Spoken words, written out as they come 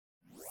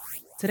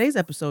Today's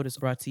episode is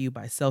brought to you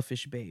by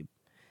Selfish Babe.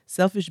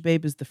 Selfish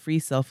Babe is the free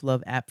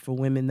self-love app for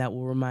women that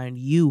will remind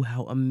you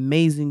how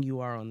amazing you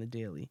are on the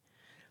daily.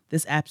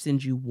 This app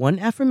sends you one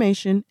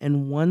affirmation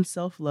and one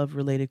self-love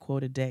related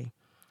quote a day.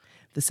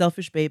 The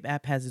Selfish Babe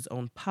app has its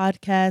own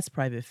podcast,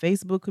 private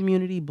Facebook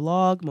community,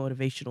 blog,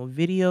 motivational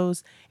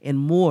videos, and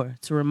more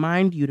to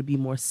remind you to be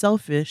more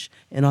selfish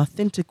and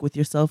authentic with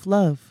your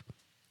self-love.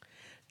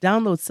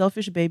 Download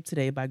Selfish Babe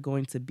today by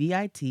going to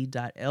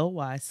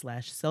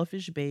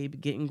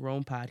bit.ly/selfishbabe Getting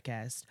Grown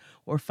podcast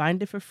or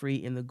find it for free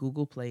in the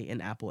Google Play and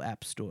Apple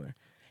App Store.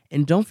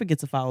 And don't forget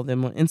to follow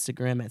them on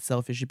Instagram at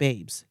Selfish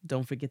Babes.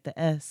 Don't forget the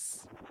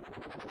S.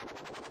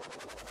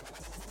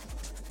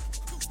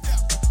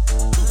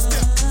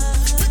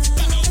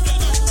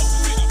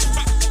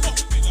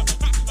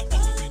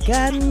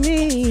 Got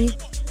me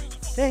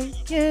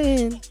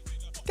thanking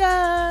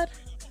God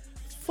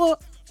for...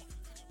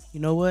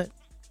 You know what?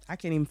 I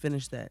can't even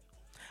finish that.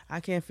 I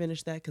can't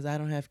finish that because I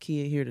don't have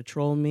Kia here to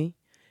troll me.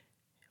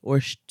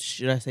 Or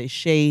should I say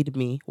shade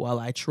me while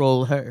I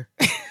troll her.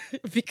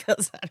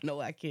 Because I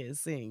know I can't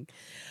sing.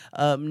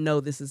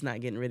 No, this is not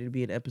getting ready to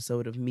be an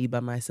episode of me by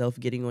myself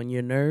getting on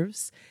your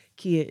nerves.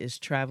 Kia is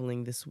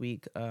traveling this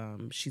week.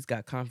 She's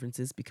got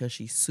conferences because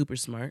she's super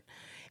smart.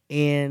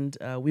 And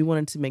we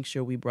wanted to make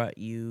sure we brought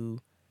you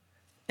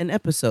an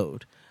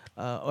episode.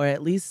 Or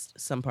at least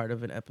some part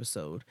of an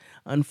episode.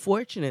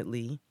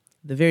 Unfortunately,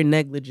 the very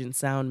negligent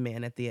sound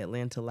man at the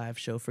Atlanta live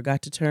show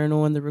forgot to turn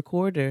on the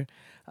recorder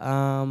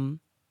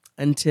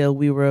until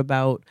we were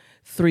about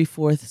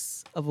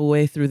 3/4 of a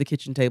way through the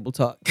kitchen table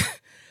talk.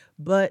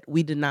 But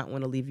we did not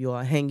want to leave you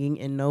all hanging,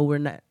 and no,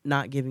 we're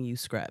not giving you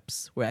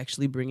scraps. We're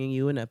actually bringing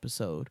you an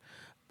episode.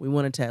 We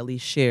wanted to at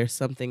least share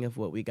something of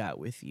what we got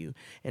with you.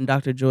 And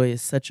Dr. Joy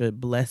is such a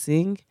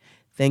blessing.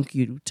 Thank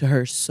you to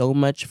her so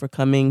much for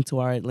coming to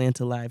our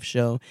Atlanta live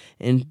show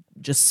and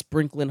just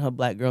sprinkling her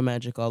Black girl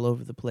magic all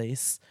over the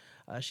place.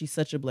 She's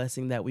such a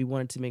blessing that we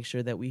wanted to make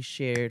sure that we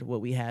shared what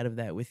we had of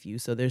that with you.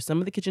 So there's some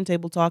of the kitchen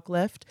table talk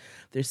left.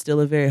 There's still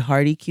a very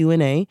hearty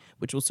Q&A,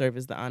 which will serve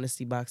as the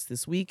honesty box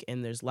this week.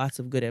 And there's lots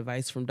of good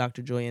advice from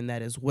Dr. Joy in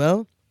that as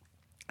well.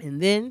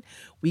 And then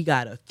we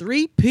got a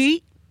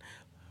three-peat,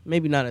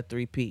 maybe not a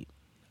three-peat,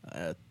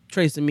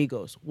 Tres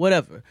Amigos,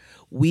 whatever.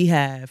 We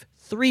have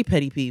 3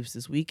 petty peeves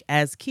this week,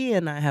 as Kia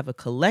and I have a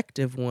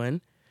collective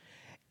one,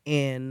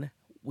 and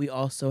we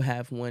also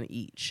have one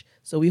each.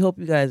 So we hope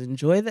you guys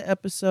enjoy the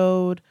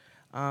episode.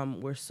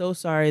 We're so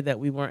sorry that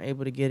we weren't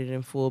able to get it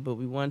in full, but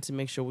we wanted to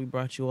make sure we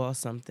brought you all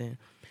something.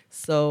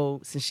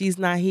 So since she's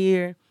not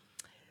here,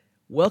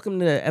 welcome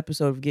to the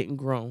episode of Getting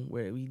Grown,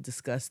 where we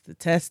discuss the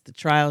tests, the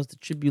trials, the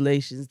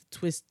tribulations, the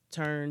twists,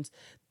 turns,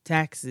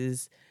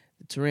 taxes,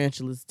 the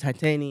tarantulas,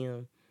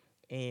 titanium,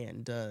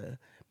 and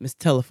Miss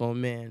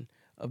Telephone Man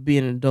of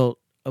being an adult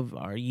of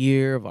our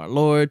year, of our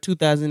Lord,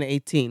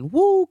 2018.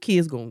 Woo,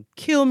 Kia's gonna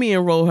kill me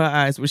and roll her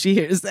eyes when she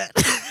hears that.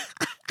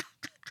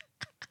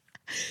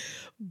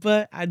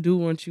 But I do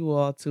want you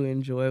all to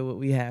enjoy what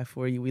we have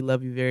for you. We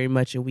love you very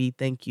much, and we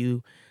thank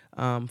you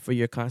for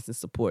your constant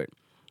support.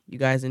 You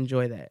guys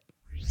enjoy that.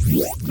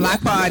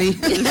 Block party.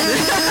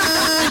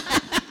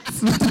 It's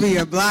supposed to be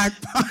a block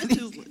party.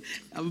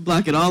 I'm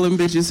blocking all them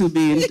bitches who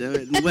be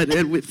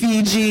in with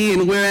Fiji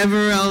and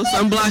wherever else.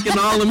 I'm blocking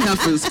all them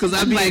heifers because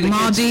I be like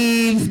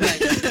Maldives.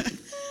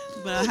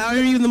 But how are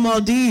you in the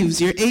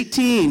Maldives? You're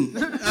 18.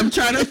 I'm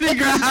trying to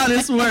figure out how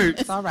this works.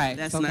 It's all right.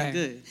 That's okay. not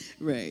good.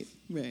 Right.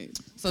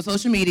 So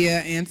social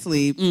media and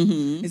sleep.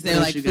 Mm-hmm. Is there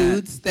like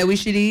foods that we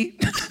should eat?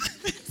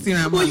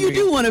 Well, you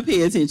do want to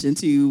pay attention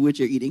to what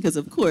you're eating because,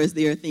 of course,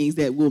 there are things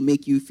that will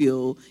make you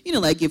feel,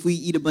 like if we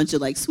eat a bunch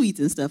of like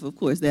sweets and stuff, of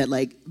course, that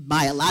like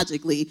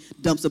biologically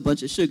dumps a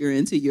bunch of sugar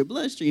into your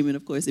bloodstream. And,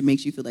 of course, it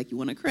makes you feel like you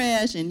want to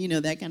crash and,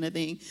 that kind of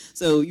thing.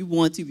 So you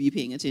want to be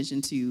paying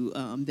attention to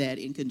that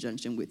in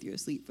conjunction with your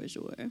sleep for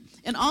sure.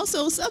 And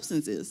also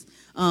substances,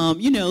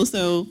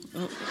 so...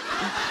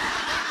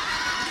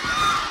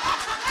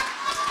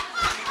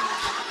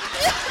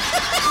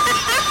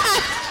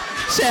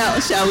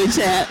 Shall we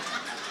chat?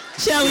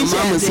 Shall we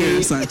chat? Mama's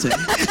here, Sante.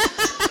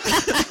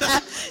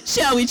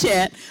 Shall we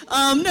chat?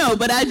 No,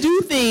 but I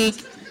do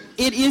think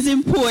it is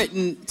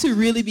important to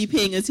really be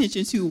paying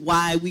attention to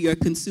why we are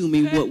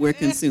consuming what we're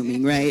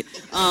consuming, right?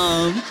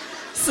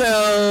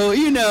 So,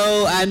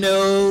 I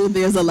know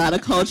there's a lot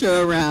of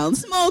culture around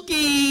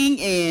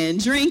smoking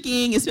and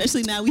drinking,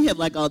 especially now we have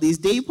like all these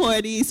day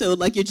parties. So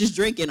like you're just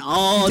drinking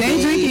all day.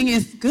 Day drinking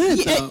is good,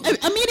 though.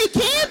 I mean, it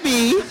can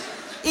be.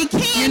 It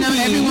can be.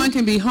 Everyone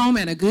can be home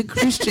at a good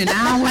Christian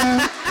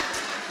hour.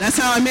 That's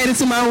how I made it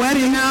to my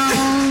wedding.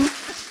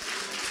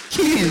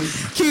 Kia,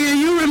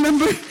 you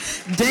remember?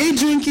 Day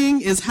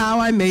drinking is how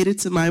I made it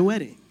to my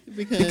wedding.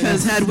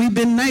 Because had we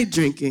been night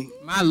drinking,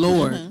 my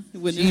Lord,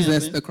 wouldn't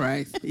Jesus happen. the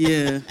Christ.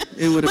 Yeah,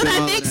 it would have But been I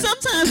all think of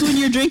that. sometimes when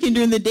you're drinking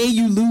during the day,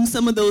 you lose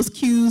some of those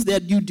cues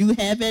that you do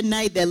have at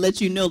night that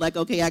let you know, like,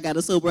 okay, I got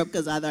to sober up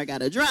because either I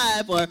got to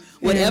drive or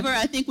whatever.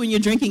 I think when you're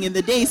drinking in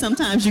the day,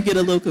 sometimes you get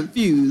a little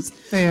confused.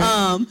 Fair.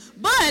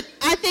 But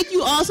I think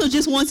you also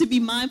just want to be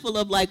mindful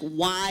of, like,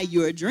 why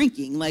you're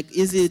drinking. Like,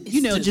 is it,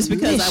 just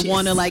because I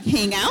want to, like,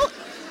 hang out?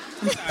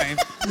 I'm sorry.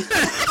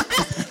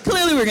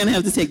 Clearly, we're going to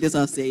have to take this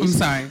off stage. I'm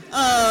sorry.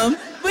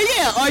 But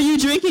yeah, are you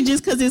drinking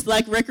just because it's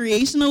like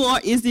recreational, or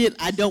is it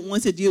I don't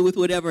want to deal with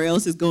whatever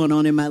else is going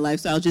on in my life,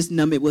 so I'll just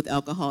numb it with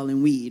alcohol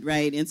and weed,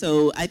 right? And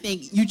so I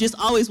think you just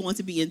always want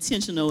to be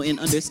intentional in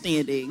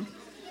understanding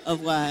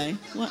of why.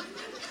 What?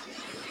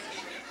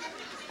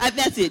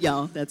 That's it,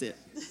 y'all. That's it.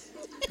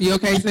 You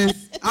okay,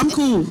 sis? I'm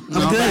cool.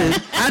 I'm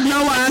good. I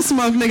know why I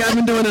smoke, nigga. I've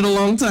been doing it a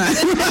long time.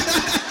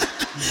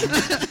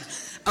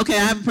 Okay,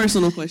 I have a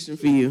personal question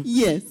for you.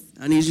 Yes.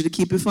 I need you to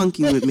keep it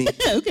funky with me.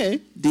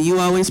 Okay. Do you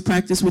always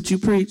practice what you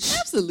preach?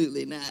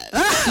 Absolutely not.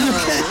 Come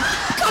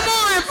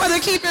on for the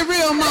keep it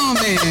real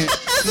moment.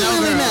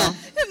 Absolutely not.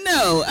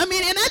 No. I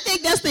mean, and I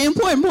think that's the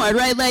important part,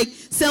 right? Like,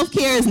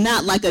 self-care is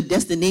not like a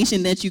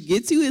destination that you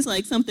get to. It's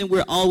like something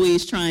we're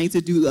always trying to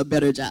do a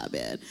better job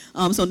at.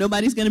 So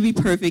nobody's going to be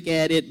perfect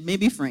at it.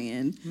 Maybe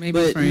Fran.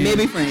 Maybe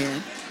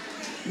Fran.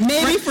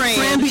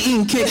 Fran be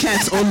eating Kit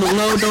Kats on the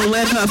low. Don't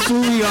let her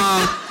fool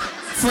y'all.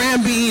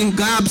 Fran be eating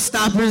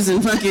gobstoppers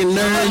and fucking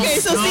nerds. Okay,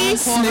 so see,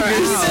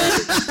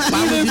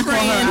 even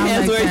Fran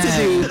has work to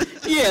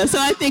do. Yeah, so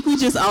I think we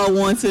just all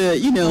want to,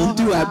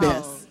 do our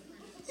best.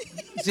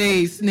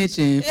 Jay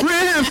snitching.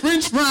 Fran have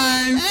French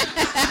fries.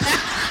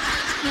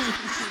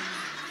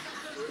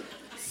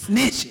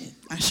 Snitching.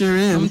 I sure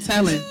am. I'm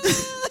telling.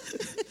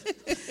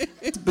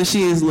 But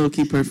she is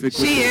low-key perfect.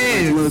 She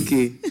is.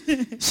 Low-key.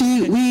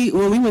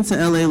 When we went to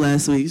LA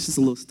last week, it's just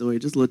a little story,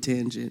 just a little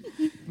tangent.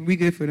 We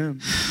good for them.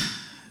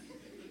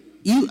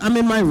 I'm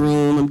in my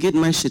room, I'm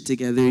getting my shit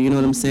together, you know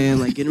what I'm saying?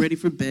 Like getting ready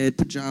for bed,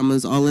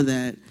 pajamas, all of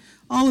that.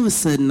 All of a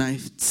sudden I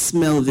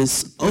smell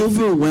this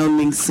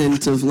overwhelming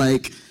scent of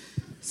like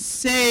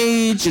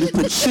sage and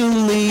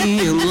patchouli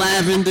and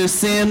lavender,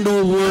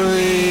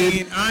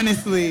 sandalwood.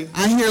 Honestly.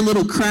 I hear a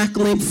little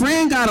crackling.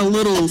 Fran got a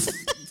little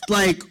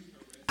like,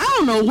 I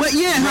don't know what,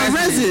 her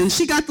resin.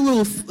 She got the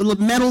little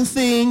metal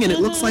thing and it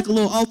looks like a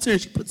little altar.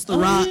 She puts the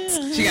rocks.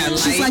 Yeah. She got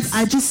lights. She's like,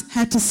 I just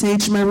had to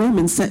sage my room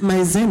and set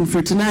my zen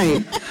for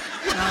tonight.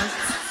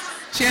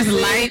 She has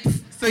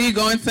lights, so you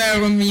go into a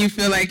room and you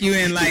feel like you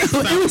in like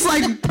some, it was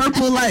like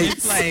purple lights.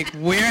 It's like,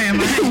 where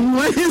am I?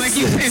 What is like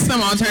you in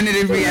some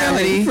alternative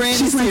reality.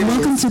 She's like,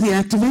 welcome to the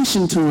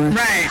activation tour.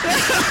 Right.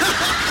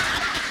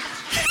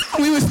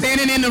 We were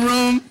standing in the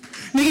room.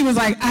 Nikki was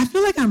like, I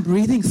feel like I'm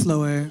breathing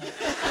slower.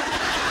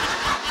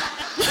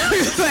 I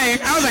was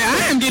like,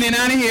 I am getting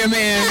out of here,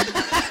 man.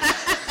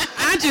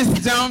 I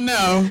just don't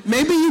know.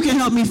 Maybe you can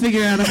help me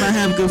figure out if I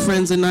have good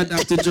friends and not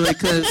Dr. Joy,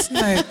 because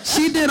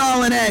she did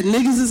all of that.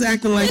 Niggas is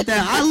acting like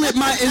that. I lit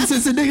my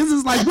incense and niggas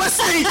is like, what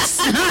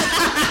stinks?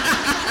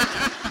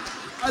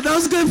 Are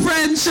those good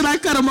friends? Should I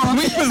cut them off?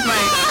 We was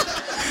like,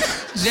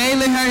 Jay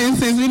lit her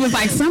incense. We was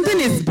like, something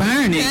is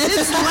burning.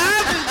 It's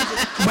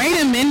loud.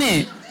 Wait a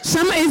minute.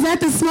 Is that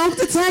the smoke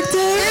detector?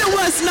 It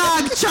was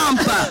Nag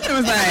Champa. It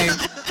was like,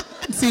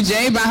 see,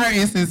 Jay bought her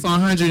incense on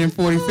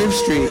 145th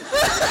Street.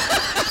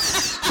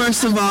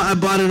 First of all, I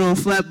bought it on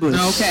Flatbush.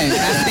 Okay,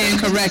 I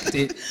stand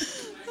corrected.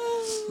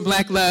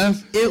 Black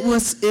love. It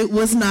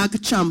was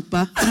Nag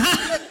Champa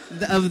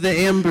of the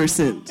amber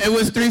scent. It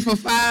was 3 for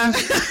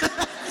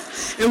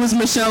 $5. It was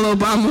Michelle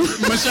Obama.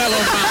 Michelle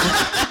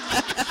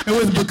Obama. It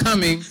was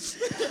becoming.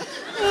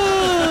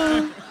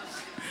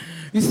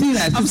 You see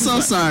that? I'm so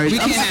sorry. We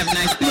can't have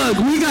nice things. Look,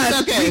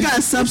 we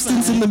got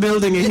substance in the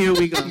building, and here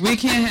we go. We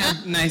can't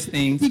have nice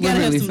things. You gotta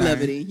really have some sorry.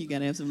 levity. You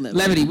gotta have some levity.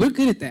 Levity, we're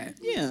good at that.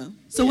 Yeah.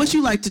 So what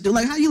you like to do?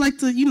 Like how you like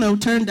to,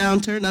 turn down,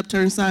 turn up,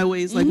 turn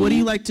sideways? Like what do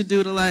you like to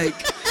do to like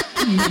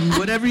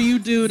whatever you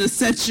do to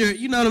set your,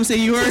 you know what I'm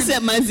saying? Your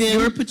set my zen.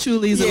 Your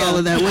patchoulis and all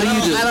of that. What do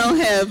you do? I don't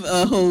have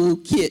a whole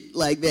kit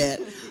like that.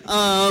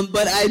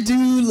 But I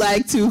do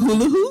like to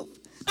hula hoop.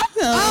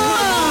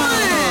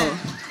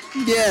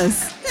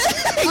 Yes.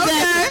 Exactly.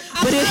 Okay.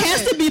 But it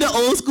has to be the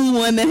old school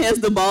one that has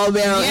the ball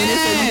barrel in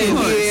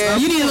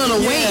it. You need a little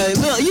weight.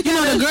 You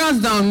know the girls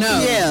don't know.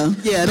 Yeah.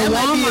 The That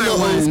might be a Walmart little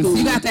ones, old school.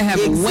 you got to have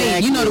a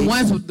weight. You know the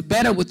ones with the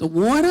better with the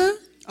water?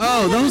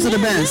 Oh, those are the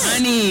best.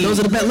 Honey. Those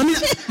are the best.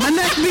 My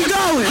neck be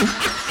going.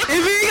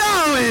 It be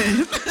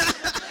going.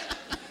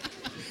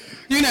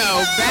 You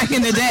know, back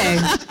in the day,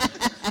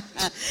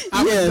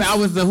 I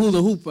was the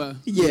hula hooper.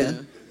 Yeah.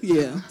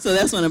 So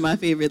that's one of my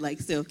favorite like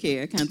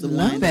self-care kinds of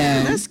Love wine.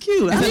 that. That's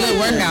cute. It's a good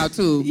workout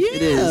too. Yeah.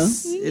 It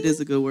is. It is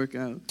a good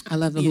workout. I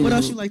love the hula What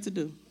else hoop. you like to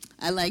do?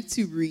 I like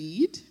to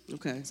read.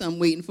 Okay. So I'm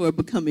waiting for a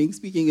Becoming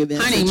Speaking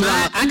event. Honey,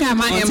 I got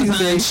my Amazon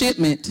Tuesday.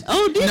 shipment.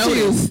 Oh, did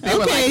Notice. you? They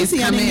were like, it's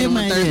see, I coming didn't get in on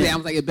mine Thursday. yet. I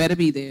was like, it better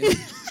be there.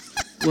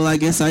 Well, I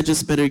guess I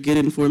just better get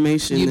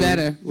information. You then.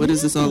 better. What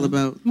is this all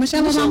about?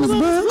 Michelle Obama's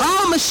book.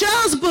 Oh,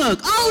 Michelle's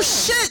book. Oh,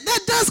 shit. That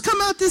does come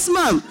out this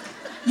month.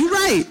 You're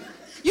right.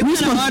 You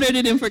kind of ordered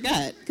it and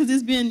forgot because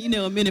it's been,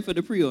 a minute for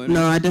the pre-order.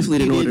 No, I definitely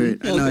didn't order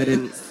it. I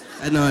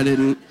know I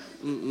didn't.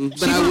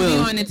 But I will.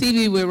 She's on the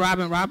TV with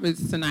Robin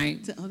Roberts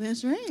tonight. Oh,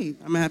 that's right.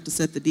 I'm gonna have to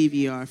set the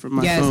DVR for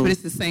my phone. Yes, but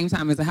it's the same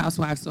time as a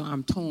housewife, so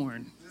I'm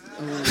torn.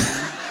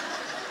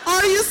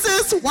 Are you,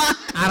 sis? Why?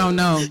 I don't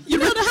know. The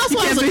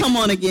Housewives will come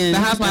on again. The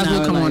Housewives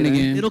will come on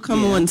again. It'll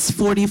come on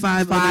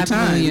 45 other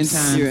times.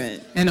 times. You're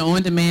right. And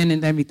on demand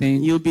and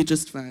everything. You'll be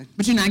just fine.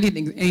 But you're not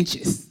getting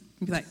anxious.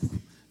 You'll be like,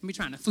 I'll be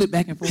trying to flip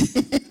back and forth.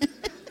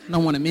 I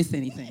don't want to miss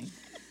anything.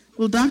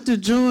 Well, Dr.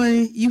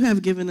 Joy, you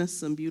have given us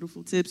some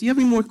beautiful tips. You have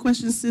any more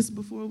questions, sis,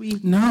 before we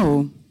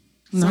sign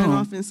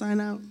off and sign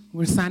out?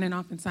 We're signing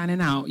off and signing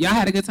out. Y'all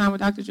had a good time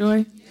with Dr.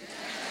 Joy?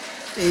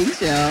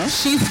 Thanks, y'all.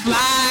 She's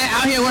fly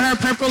out here with her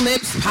purple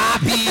lips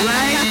popping.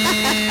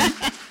 Right?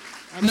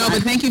 No,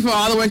 but thank you for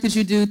all the work that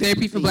you do.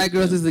 Therapy for Black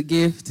Girls is a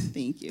gift.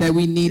 Thank you. That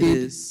we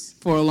needed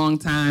for a long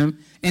time.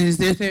 And is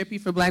there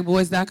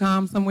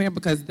therapyforblackboys.com somewhere?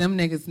 Because them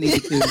niggas need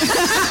it too.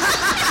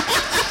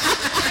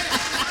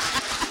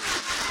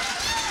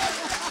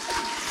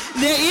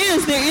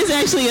 There is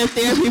actually a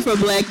therapy for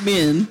Black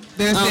men.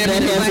 There's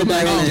therapy for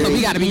Black men. So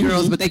we got to be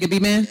girls, but they could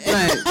be men?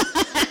 Right.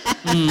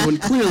 When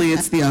clearly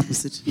it's the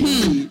opposite.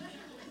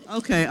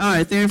 Okay, all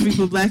right, therapy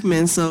for Black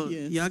men, so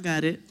y'all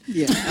got it.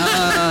 Yeah.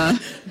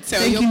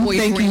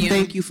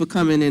 Thank you for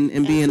coming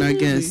and being our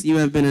guest.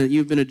 You've been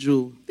a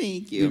jewel.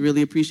 Thank you. We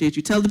really appreciate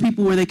you. Tell the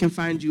people where they can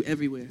find you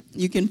everywhere.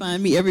 You can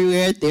find me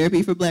everywhere at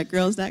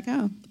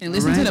therapyforblackgirls.com. And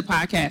listen to the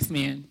podcast,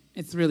 man.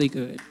 It's really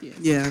good.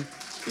 Yeah.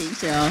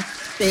 Thanks, y'all.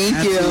 Thank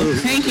you.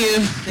 Thank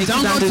you.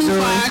 Don't go too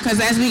far, because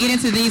as we get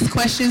into these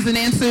questions and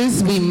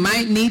answers, we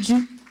might need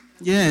you.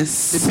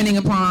 Yes. Depending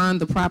upon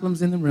the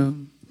problems in the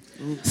room.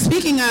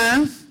 Speaking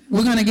of,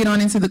 we're going to get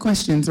on into the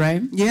questions,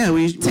 right? Yeah.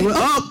 You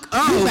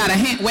got a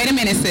hint. Wait a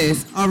minute,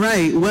 sis. All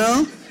right.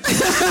 Well.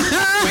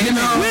 Wait a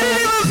minute.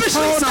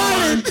 Hold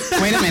on.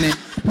 Wait a minute.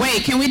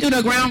 Wait, can we do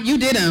the ground? You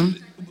did them.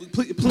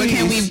 Please. But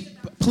can we...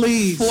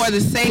 Please. For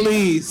the sake,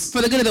 please. For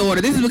the good of the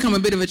order, this has become a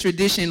bit of a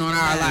tradition on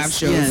our live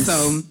shows. Yes.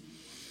 So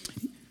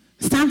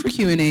it's time for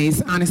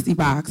Q&A's, Honesty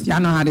Box.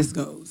 Y'all know how this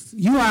goes.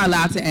 You are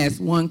allowed to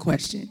ask one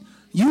question.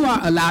 You are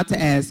allowed to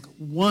ask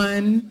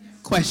one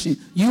question.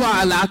 You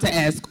are allowed to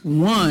ask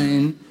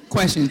one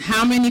question.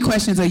 How many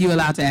questions are you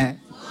allowed to ask?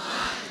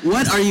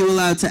 What are you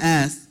allowed to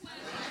ask?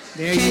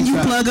 Can you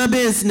plug a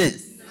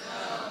business?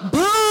 No.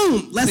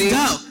 Boom. Let's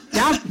go.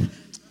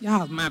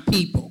 Y'all my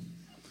people.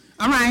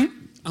 All right.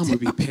 I'm gonna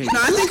be paid.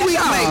 No, I think we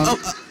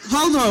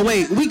hold on,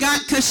 wait. We got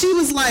because she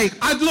was like,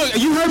 look,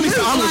 you heard me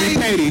say I'm gonna be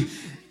petty.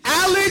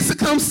 Alex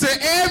comes to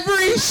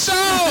every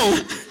show.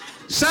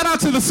 Shout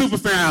out to the super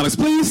fan Alex.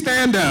 Please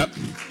stand up.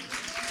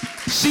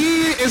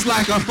 She is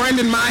like a friend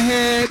in my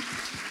head.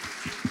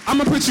 I'm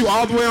gonna put you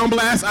all the way on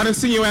blast. I done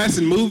seen your ass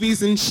in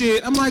movies and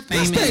shit. I'm like,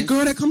 that's that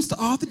girl that comes to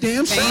all the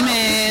damn shows.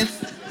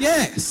 Famous.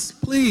 Yes,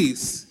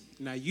 please.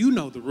 Now you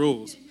know the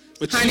rules.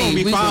 But honey, you won't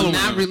be we following will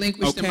not them,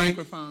 relinquish the okay?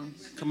 microphone.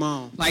 Come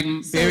on. Like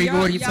Barry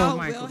Gordy told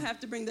Michael. Y'all will have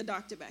to bring the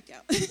doctor back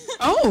out.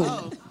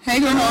 Hey,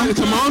 girl.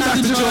 Come on,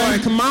 Dr. Joy.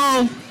 Come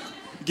on.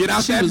 Get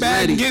out that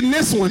bag and get in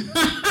this one.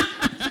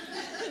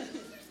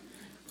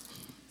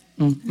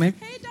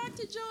 Hey,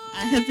 Dr. Joy.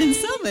 I have been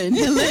summoned.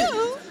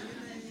 Hello.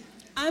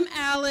 I'm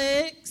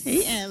Alex.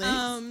 Hey,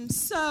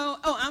 Alex.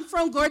 I'm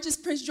from gorgeous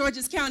Prince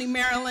George's County,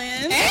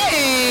 Maryland.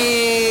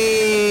 Hey.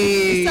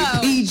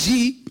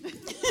 PG.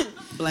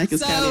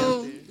 Blackest County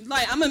out there.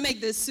 I'm gonna make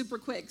this super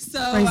quick.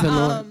 Praise the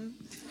Lord.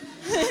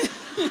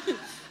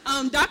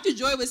 Dr.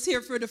 Joy was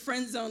here for the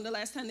Friend Zone the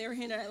last time they were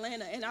here in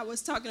Atlanta, and I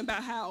was talking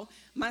about how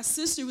my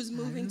sister was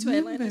moving to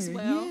Atlanta as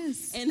well,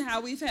 and how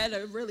we've had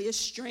a really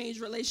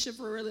estranged relationship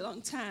for a really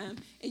long time.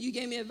 And you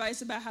gave me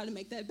advice about how to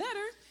make that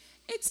better,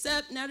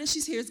 except now that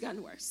she's here, it's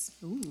gotten worse.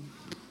 Ooh.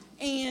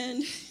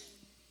 And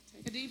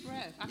take a deep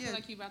breath. I feel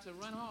like you're about to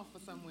run off for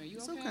somewhere. You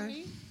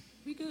okay?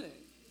 We good.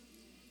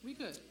 We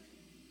good.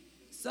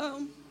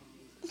 So,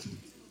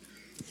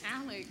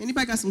 Alex.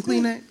 Anybody got some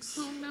Kleenex?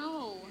 Oh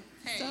no.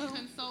 Hey,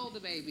 console the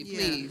baby,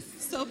 please.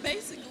 So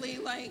basically,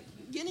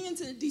 getting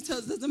into the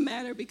details doesn't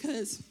matter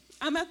because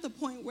I'm at the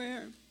point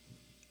where,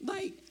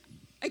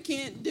 I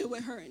can't deal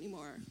with her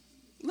anymore.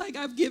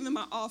 I've given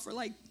my all for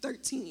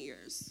 13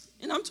 years.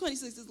 And I'm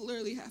 26, it's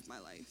literally half my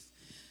life.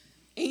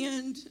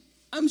 And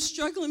I'm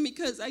struggling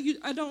because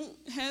I don't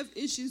have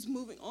issues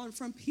moving on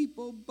from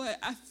people, but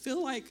I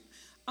feel like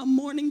I'm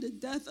mourning the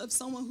death of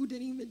someone who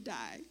didn't even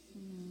die.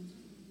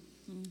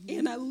 Mm-hmm.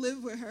 And I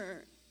live with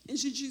her. And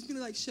she treats me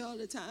like shit all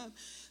the time.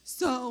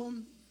 So,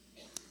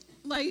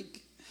 I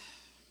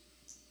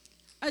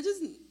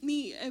just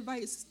need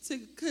advice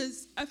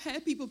because I've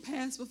had people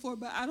pass before,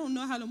 but I don't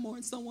know how to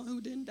mourn someone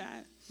who didn't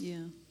die.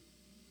 Yeah.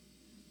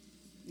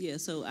 Yeah,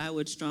 so I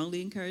would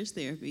strongly encourage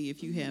therapy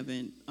if you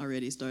haven't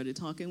already started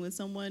talking with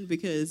someone,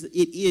 because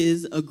it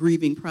is a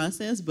grieving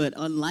process, but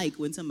unlike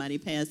when somebody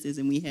passes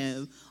and we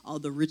have all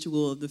the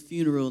ritual of the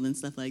funeral and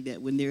stuff like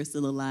that, when they're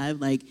still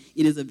alive, like,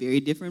 it is a very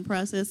different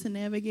process to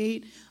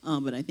navigate,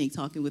 but I think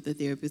talking with a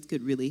therapist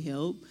could really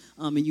help.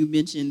 And you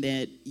mentioned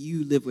that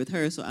you live with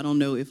her, so I don't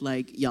know if,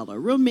 like, y'all are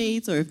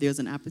roommates or if there's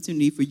an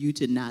opportunity for you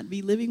to not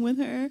be living with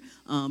her,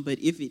 but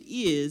if it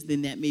is,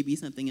 then that may be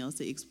something else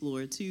to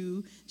explore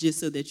too, just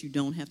so that you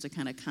don't have to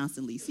kind of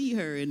constantly see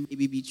her and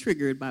maybe be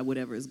triggered by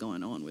whatever is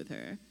going on with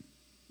her.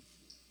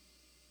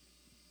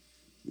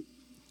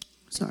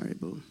 Sorry,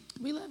 boo.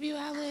 We love you,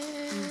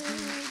 Alex.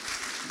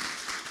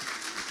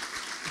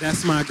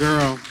 That's my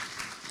girl.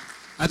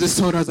 I just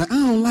told her, I was like, I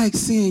don't like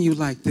seeing you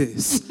like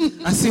this.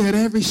 I see her at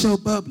every show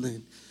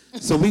bubbling.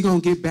 So we going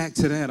to get back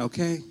to that,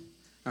 okay?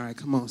 All right,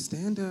 come on,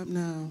 stand up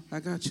now. I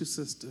got you,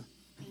 sister.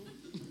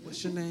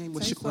 What's your name?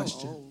 What's your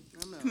question?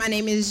 My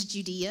name is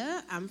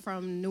Judea. I'm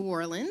from New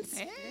Orleans.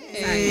 Hey.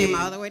 So I came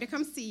all the way to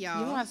come see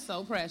y'all. You are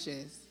so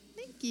precious.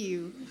 Thank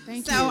you.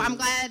 Thank so you. I'm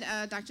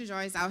glad Dr.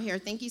 Joy is out here.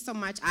 Thank you so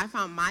much. I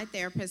found my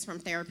therapist from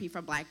Therapy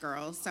for Black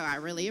Girls, so I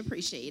really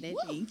appreciate it.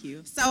 Thank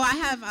you. So I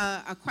have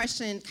a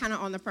question kind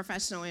of on the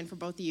professional end for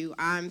both of you.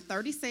 I'm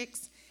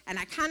 36, and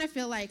I kind of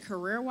feel like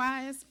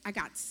career-wise, I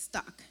got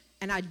stuck,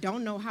 and I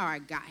don't know how I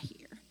got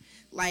here.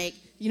 Like,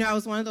 I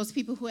was one of those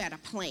people who had a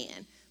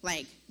plan.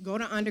 Like, go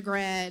to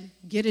undergrad,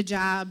 get a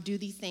job, do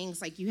these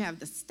things, like you have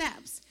the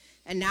steps.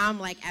 And now I'm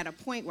like at a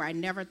point where I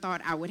never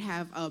thought I would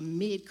have a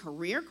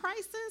mid-career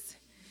crisis.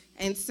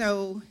 And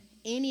so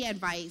any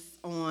advice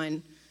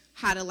on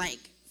how to like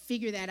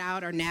figure that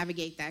out or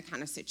navigate that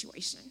kind of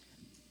situation?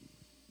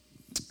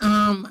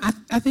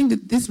 I think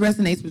that this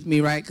resonates with me,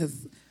 right?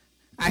 Because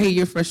I hear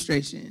your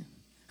frustration.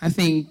 I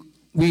think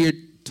we are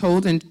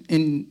told and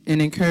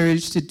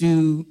encouraged to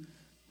do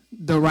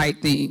the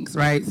right things,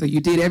 right? So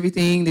you did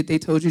everything that they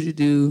told you to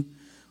do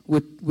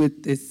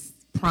with this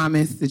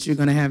promise that you're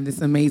going to have this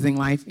amazing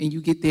life, and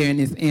you get there and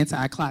it's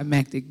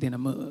anticlimactic than a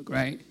mug,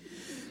 right?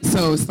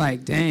 So it's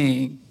like,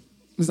 dang.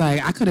 It's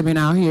like, I could have been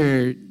out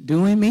here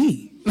doing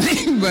me.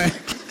 But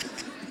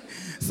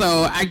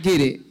so I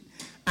get it.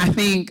 I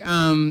think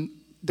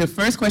the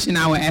first question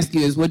I would ask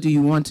you is, what do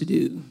you want to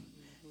do?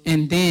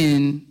 And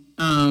then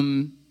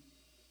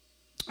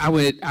I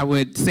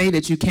would say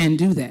that you can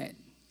do that.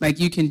 Like,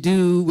 you can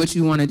do what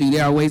you want to do.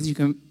 There are ways you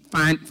can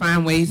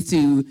find ways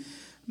to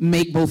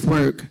make both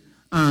work.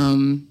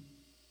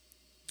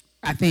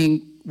 I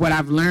think what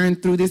I've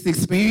learned through this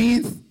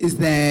experience is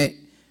that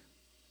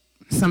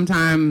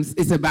sometimes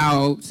it's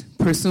about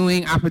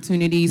pursuing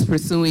opportunities,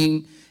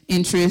 pursuing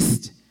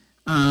interest,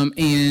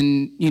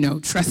 and,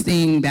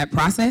 trusting that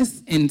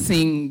process and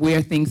seeing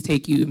where things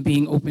take you and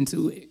being open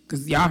to it.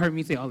 Because y'all heard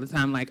me say all the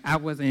time, like, a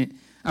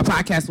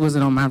podcast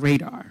wasn't on my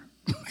radar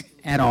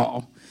at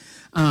all.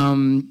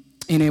 And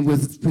it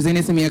was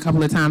presented to me a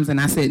couple of times, and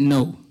I said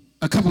no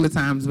a couple of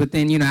times. But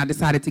then, I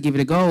decided to give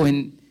it a go,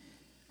 and,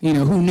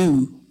 who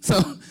knew? So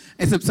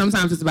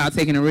sometimes it's about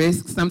taking a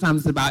risk.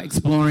 Sometimes it's about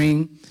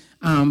exploring.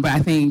 But I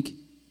think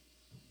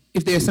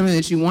if there's something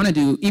that you want to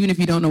do, even if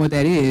you don't know what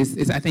that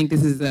is I think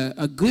this is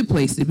a good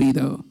place to be,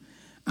 though.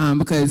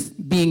 Because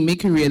being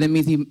mid-career, that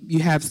means you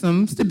have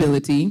some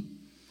stability,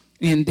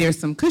 and there's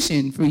some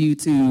cushion for you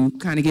to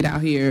kind of get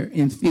out here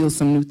and feel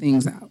some new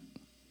things out.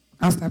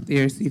 I'll stop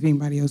there, see if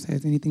anybody else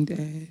has anything to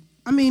add.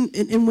 I mean,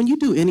 and when you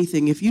do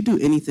anything, if you do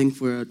anything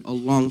for a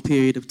long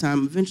period of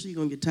time, eventually you're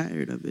going to get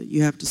tired of it.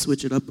 You have to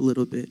switch it up a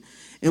little bit.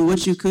 And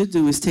what you could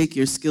do is take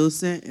your skill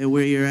set and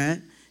where you're at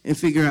and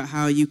figure out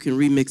how you can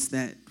remix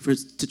that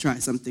to try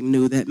something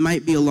new that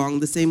might be along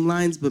the same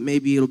lines, but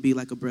maybe it'll be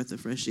like a breath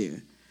of fresh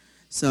air.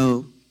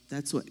 So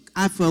that's what,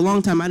 for a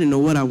long time, I didn't know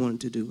what I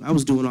wanted to do. I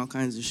was doing all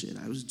kinds of shit.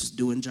 I was just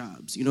doing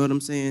jobs. You know what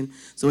I'm saying?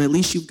 So at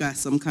least you've got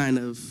some kind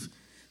of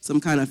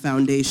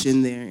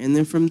foundation there. And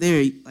then from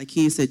there, like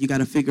he said, you got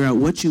to figure out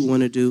what you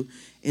want to do,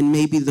 and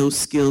maybe those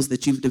skills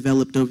that you've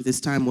developed over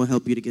this time will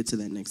help you to get to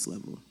that next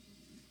level.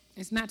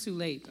 It's not too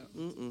late, though.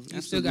 You still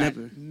Absolutely got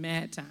never.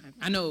 mad time.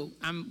 I know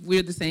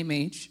we're the same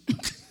age.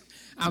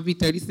 I'll be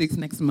 36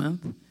 next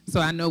month.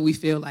 So I know we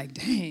feel like,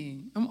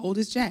 dang, I'm old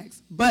as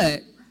Jax.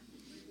 But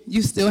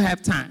you still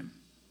have time.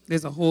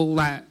 There's a whole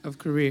lot of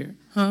career.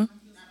 Huh?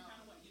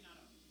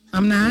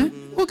 I'm not?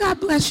 Well, God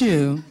bless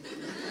you.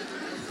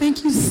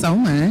 Thank you so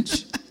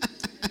much.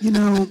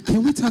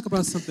 Can we talk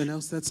about something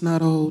else that's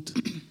not old?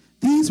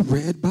 These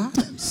red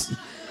bottoms.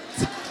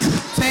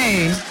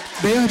 Say,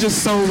 They are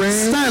just so red.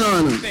 Stand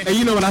on them. And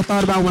you know what I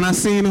thought about when I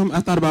seen them?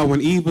 I thought about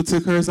when Eva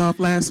took hers off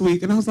last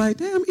week, and I was like,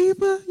 damn,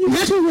 Eva, you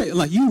got your red.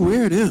 Like, you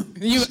wear them.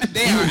 they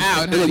are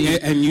out, honey.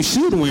 And you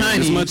should wear them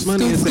as Honey, much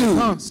money as they scoop.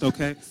 cost,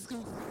 okay?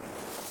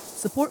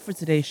 Support for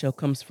today's show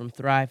comes from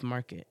Thrive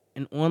Market,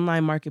 an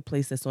online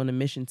marketplace that's on a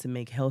mission to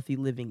make healthy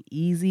living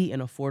easy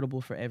and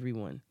affordable for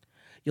everyone.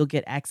 You'll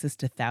get access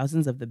to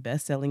thousands of the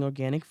best-selling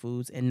organic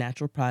foods and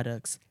natural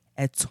products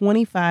at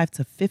 25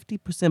 to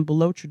 50%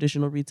 below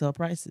traditional retail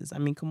prices. I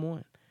mean, come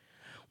on.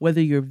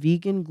 Whether you're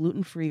vegan,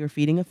 gluten-free, or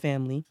feeding a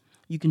family,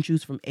 You can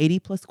choose from 80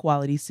 plus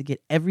qualities to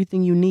get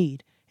everything you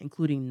need,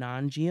 including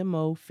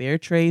non-GMO, fair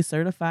trade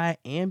certified,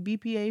 and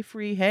BPA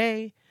free.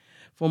 Hey,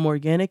 from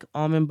organic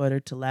almond butter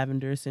to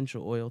lavender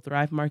essential oil,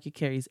 Thrive Market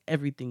carries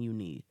everything you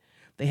need.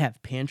 They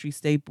have pantry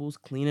staples,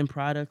 cleaning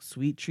products,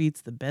 sweet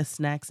treats, the best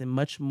snacks, and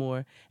much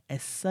more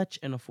at such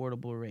an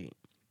affordable rate.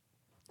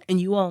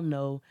 And you all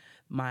know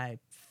my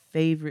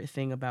favorite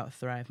thing about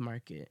Thrive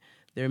Market,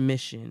 their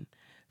mission,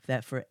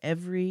 that for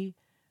every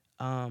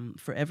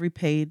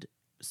paid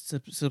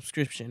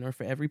subscription or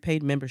for every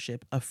paid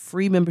membership, a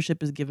free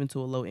membership is given to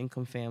a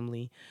low-income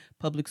family,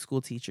 public school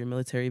teacher,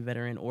 military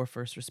veteran, or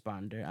first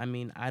responder. I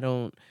mean, I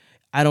don't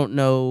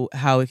know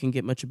how it can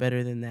get much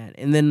better than that.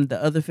 And then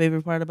the other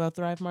favorite part about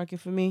Thrive Market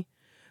for me,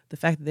 the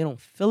fact that they don't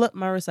fill up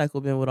my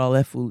recycle bin with all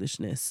that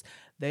foolishness.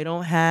 They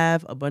don't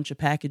have a bunch of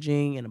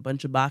packaging and a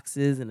bunch of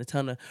boxes and a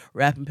ton of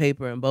wrapping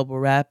paper and bubble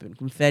wrap and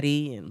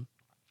confetti and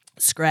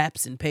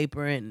scraps and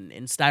paper and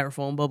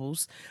styrofoam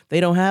bubbles.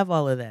 They don't have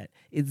all of that.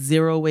 It's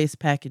zero waste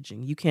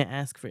packaging. You can't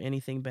ask for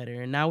anything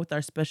better. And now with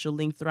our special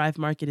link, Thrive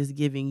Market is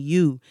giving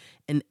you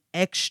an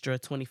extra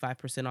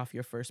 25% off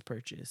your first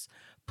purchase,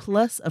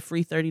 plus a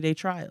free 30-day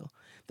trial.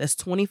 That's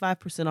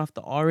 25% off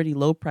the already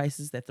low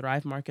prices that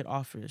Thrive Market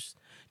offers.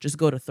 Just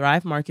go to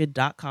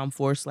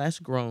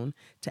thrivemarket.com/grown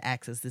to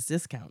access this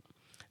discount.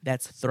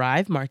 That's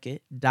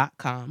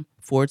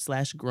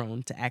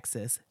thrivemarket.com/grown to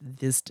access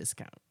this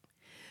discount.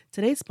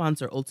 Today's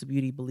sponsor, Ulta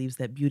Beauty, believes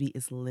that beauty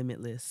is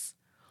limitless.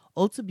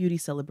 Ulta Beauty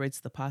celebrates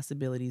the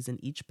possibilities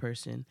in each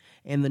person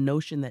and the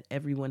notion that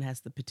everyone has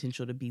the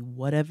potential to be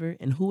whatever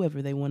and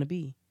whoever they want to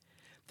be.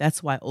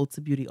 That's why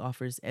Ulta Beauty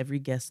offers every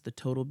guest the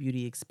total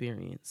beauty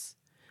experience.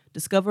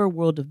 Discover a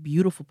world of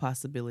beautiful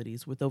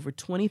possibilities with over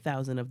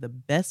 20,000 of the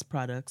best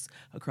products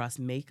across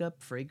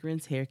makeup,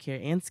 fragrance, hair care,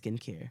 and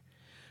skincare.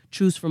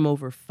 Choose from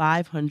over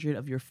 500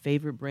 of your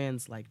favorite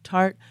brands like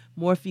Tarte,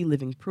 Morphe,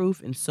 Living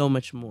Proof, and so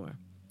much more.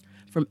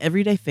 From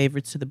everyday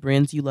favorites to the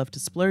brands you love to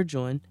splurge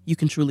on, you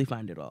can truly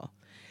find it all.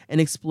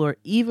 And explore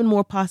even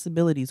more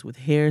possibilities with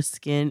hair,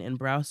 skin, and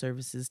brow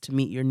services to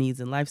meet your needs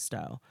and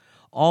lifestyle,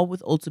 all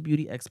with Ulta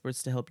Beauty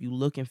experts to help you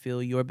look and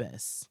feel your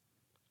best.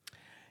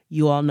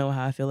 You all know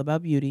how I feel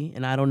about beauty,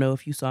 and I don't know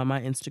if you saw my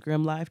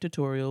Instagram live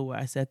tutorial where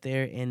I sat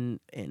there and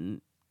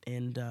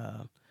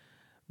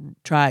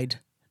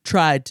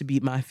tried to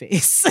beat my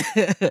face.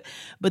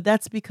 But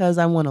that's because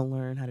I want to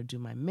learn how to do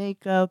my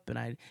makeup,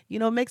 and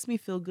it makes me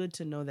feel good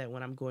to know that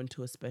when I'm going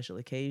to a special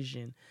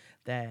occasion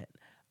that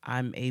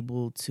I'm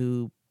able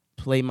to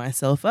play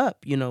myself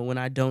up. When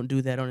I don't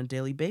do that on a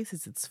daily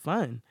basis, it's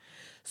fun.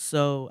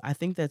 So I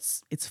think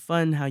it's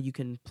fun how you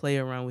can play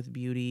around with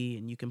beauty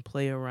and you can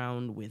play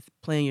around with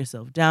playing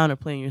yourself down or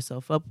playing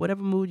yourself up,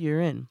 whatever mood you're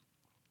in.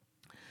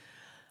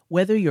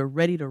 Whether you're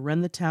ready to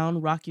run the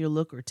town, rock your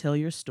look, or tell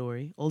your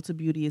story, Ulta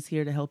Beauty is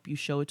here to help you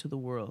show it to the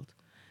world.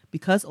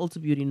 Because Ulta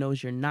Beauty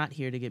knows you're not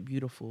here to get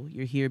beautiful,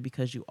 you're here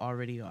because you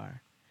already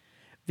are.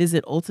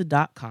 Visit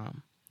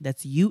Ulta.com,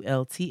 that's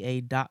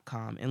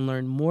ULTA.com, and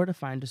learn more to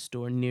find a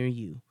store near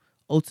you.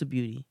 Ulta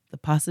Beauty, the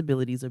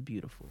possibilities are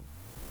beautiful.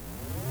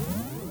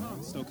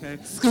 Okay.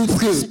 Scoop.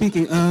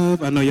 Speaking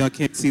of, I know y'all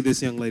can't see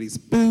this young lady's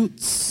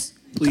boots.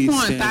 Please Come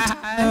on, stand.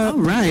 thigh. All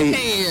right.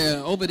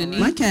 Yeah, over the knee.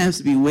 My calves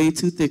be way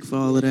too thick for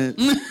all of that.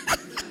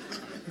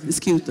 It's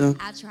cute though.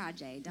 I try,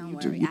 Jay. Don't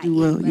worry. You do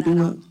well. You do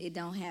well. It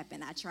don't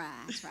happen. I try.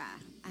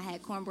 I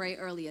had cornbread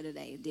earlier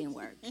today. It didn't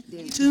work.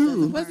 Me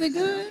too. Was it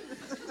good?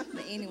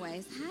 But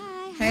anyways,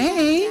 hi.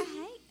 Hey.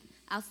 Hey.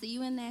 I'll see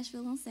you in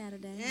Nashville on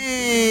Saturday.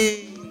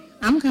 Hey.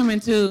 I'm coming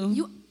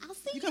too. I'll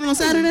see you. You coming on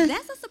Saturday?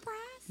 That's a surprise.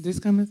 This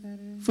coming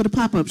Saturday? For the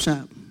pop-up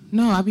shop.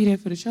 No, I'll be there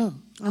for the show.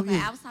 Okay,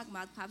 yeah. I was talking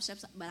about pop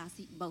shops, but I'll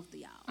see both of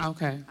y'all.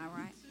 Okay. All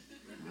right.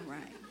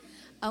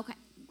 Okay.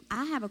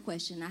 I have a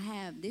question.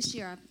 This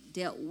year I've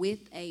dealt with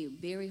a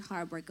very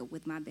hard breakup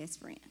with my best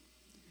friend.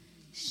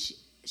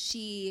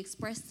 She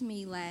expressed to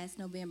me last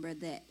November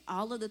that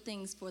all of the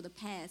things for the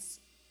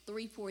past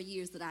 3-4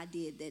 years that I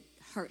did that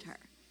hurt her,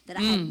 that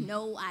I had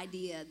no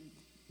idea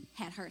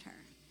had hurt her.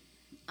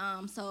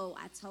 So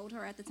I told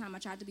her at the time, I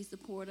tried to be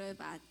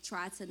supportive. I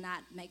tried to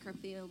not make her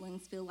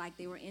feelings feel like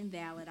they were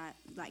invalid. I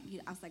was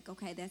like,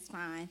 okay, that's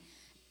fine.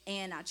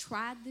 And I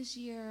tried this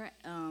year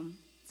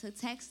to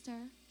text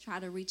her, try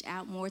to reach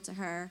out more to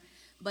her.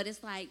 But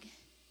it's like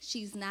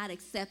she's not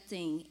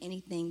accepting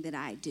anything that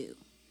I do.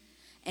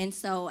 And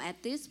so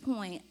at this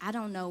point, I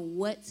don't know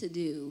what to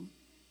do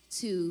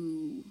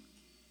to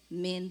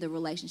mend the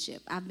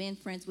relationship. I've been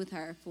friends with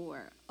her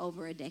for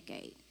over a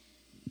decade.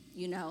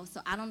 So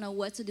I don't know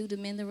what to do to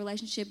mend the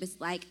relationship. It's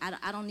like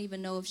I don't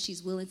even know if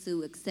she's willing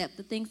to accept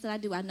the things that I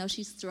do. I know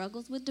she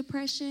struggles with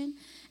depression.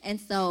 And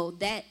so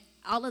that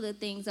all of the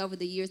things over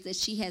the years that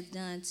she has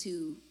done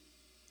to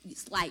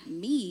slight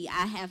me,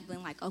 I have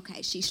been like,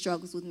 okay, she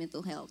struggles with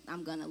mental health.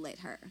 I'm going to let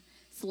her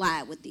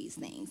slide with these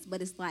things.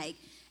 But it's like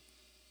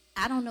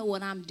I don't know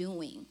what I'm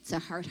doing to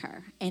hurt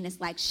her. And it's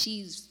like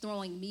she's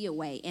throwing me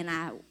away, and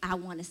I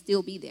want to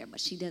still be there, but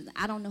she doesn't.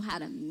 I don't know how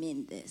to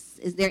mend this.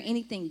 Is there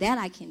anything that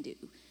I can do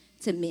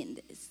to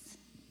mend this?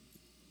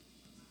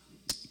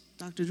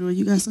 Dr. Joy,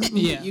 you got something?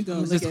 Yeah, You go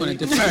I'm look just at going it.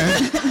 to defer.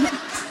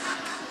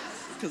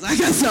 Because I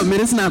got something,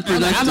 and it's not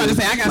productive. I'm about to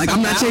say, I got like, I'm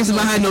something. not chasing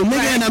behind no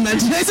nigga, and I'm not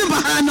chasing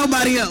behind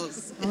nobody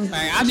else.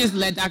 Right, I'll just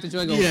let Dr.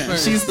 Joy go Yeah,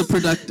 first. she's the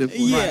productive one.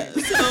 Yeah.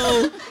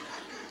 So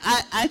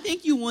I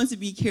think you want to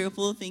be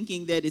careful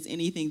thinking that it's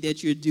anything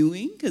that you're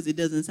doing, because it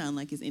doesn't sound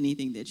like it's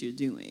anything that you're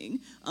doing.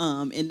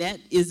 And that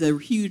is a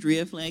huge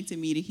red flag to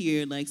me to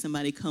hear like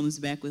somebody comes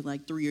back with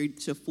like 3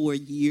 to 4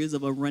 years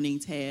of a running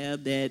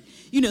tab that,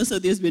 so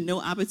there's been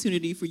no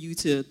opportunity for you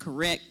to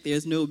correct.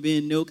 There's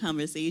been no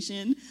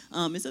conversation.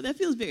 And so that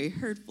feels very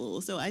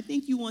hurtful. So I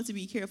think you want to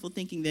be careful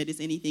thinking that it's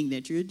anything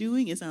that you're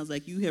doing. It sounds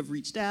like you have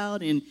reached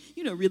out and,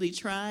 really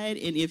tried.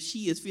 And if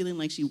she is feeling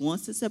like she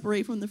wants to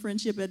separate from the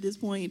friendship at this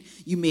point,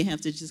 you may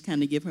have to just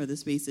kind of give her the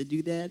space to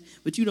do that.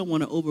 But you don't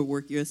want to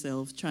overwork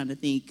yourself trying to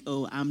think,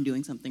 oh, I'm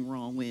doing something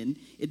wrong when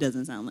it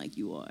doesn't sound like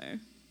you are.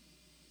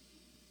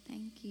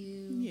 Thank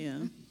you. Yeah.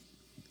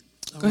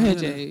 Go ahead,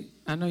 Jade.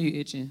 I know you're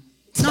itching.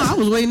 No, I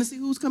was waiting to see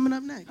who's coming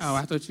up next. Oh,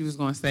 I thought you was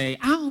going to say,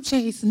 I don't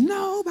chase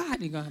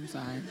nobody. Go, I'm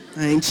sorry.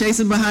 I ain't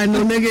chasing behind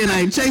no nigga, and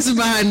I ain't chasing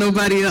behind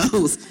nobody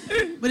else.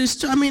 But it's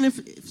true. I mean,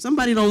 if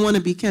somebody don't want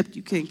to be kept,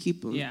 you can't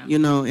keep them. Yeah.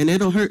 And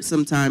it'll hurt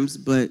sometimes,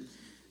 but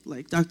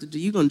like, Dr. D,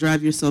 you gonna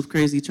drive yourself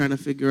crazy trying to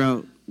figure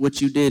out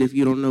what you did if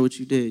you don't know what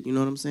you did. You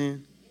know what I'm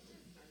saying?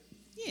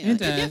 Yeah, It it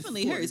does.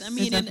 definitely hurts. I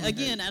mean, and definitely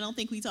again, I don't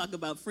think we talk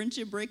about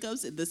friendship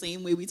breakups the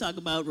same way we talk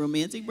about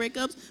romantic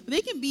breakups, but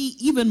they can be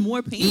even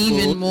more painful.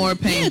 Even more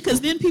painful. Yeah,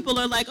 because then people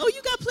are like, oh,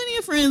 you got plenty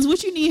of friends.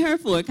 What you need her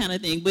for kind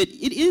of thing. But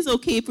it is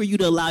okay for you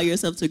to allow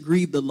yourself to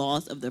grieve the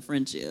loss of the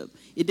friendship.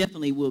 It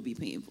definitely will be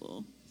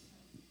painful.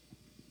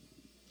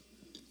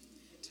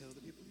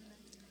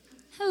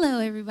 Hello,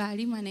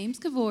 everybody. My name's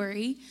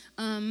Kavori.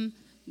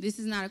 This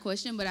is not a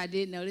question, but I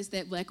did notice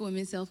that Black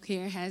women's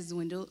self-care has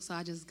dwindled, so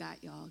I just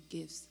got y'all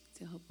gifts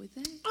to help with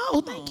that.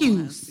 Oh, thank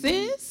you,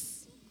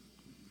 sis.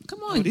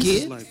 Come on, These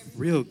gifts. is like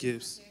real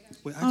gifts.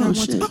 Wait, I got Oh, one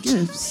shit, too.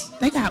 gifts.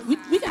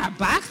 We got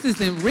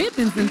boxes and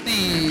ribbons and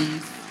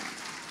things.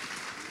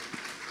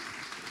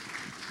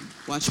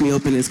 Watch me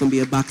open it. It's gonna be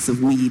a box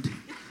of weed.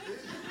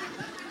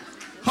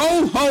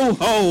 Ho, ho,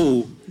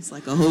 ho. It's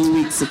like a whole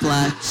week's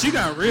supply. She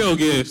got real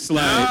gifts.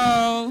 Like,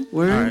 Oh.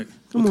 Word? all right,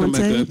 Come we'll on,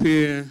 come back Tay. up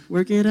here.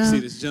 Work it out. See,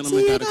 this gentleman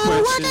See, you got a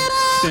gotta question. work it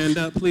out. Stand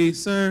up,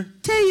 please, sir.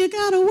 Tay, you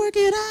gotta work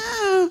it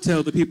out.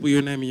 Tell the people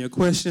your name and your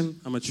question.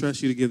 I'm going to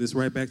trust you to give this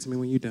right back to me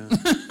when you're done.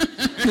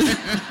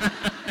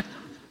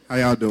 How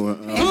y'all doing?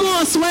 Come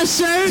on,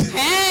 sweatshirt.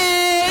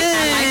 Hey!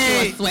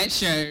 I like your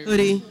sweatshirt.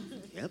 Hoodie.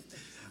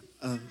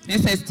 It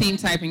says team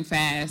typing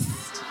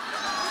fast.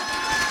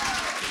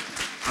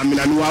 I mean,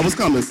 I knew I was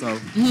coming, so.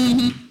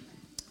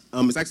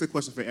 It's actually a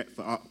question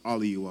for all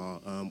of you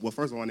all. Well,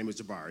 first of all, my name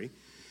is Jabari.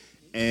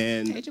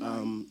 And Hey,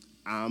 Jabari.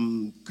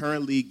 I'm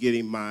currently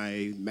getting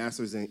my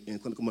master's in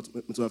clinical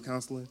mental health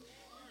counseling.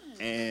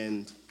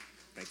 And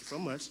thank you so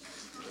much.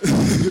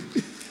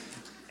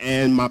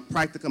 And my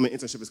practicum and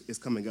internship is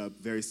coming up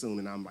very soon,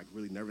 and I'm like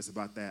really nervous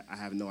about that. I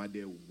have no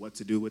idea what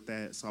to do with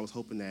that, so I was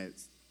hoping that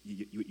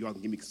you all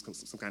can give me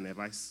some kind of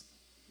advice.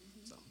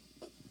 So.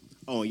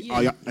 Oh, and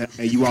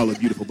you all are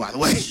beautiful, by the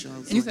way.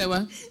 And you said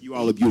what? You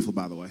all are beautiful,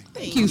 by the way.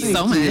 Thank you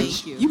so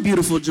much. You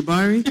beautiful,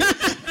 Jabari.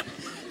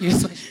 Your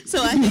sweatshirt.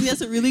 So I think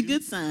that's a really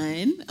good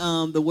sign.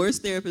 The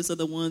worst therapists are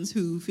the ones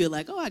who feel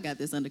like, oh, I got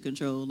this under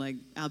control, like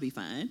I'll be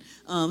fine.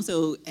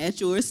 So at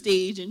your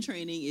stage in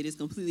training, it is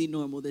completely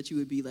normal that you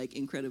would be like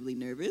incredibly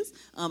nervous.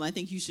 I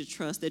think you should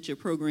trust that your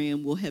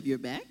program will have your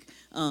back.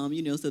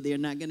 So they're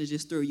not going to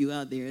just throw you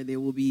out there. There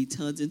will be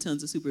tons and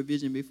tons of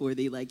supervision before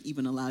they like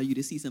even allow you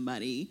to see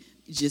somebody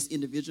just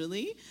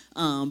individually,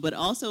 but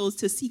also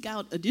to seek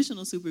out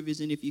additional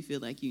supervision if you feel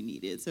like you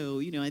need it. So,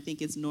 I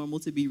think it's normal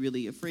to be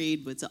really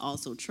afraid, but to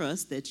also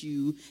trust that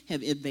you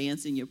have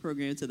advanced in your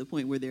program to the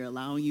point where they're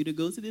allowing you to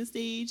go to this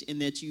stage, and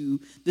that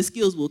the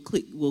skills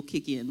will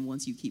kick in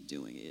once you keep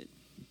doing it.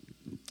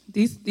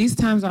 These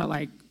times are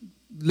like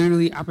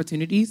literally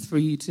opportunities for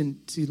you to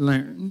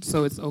learn.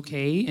 So it's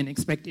okay and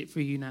expected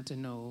for you not to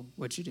know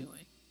what you're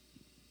doing.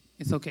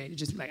 It's okay to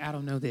just be like, I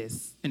don't know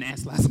this, and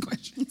ask lots of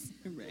questions.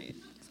 Right.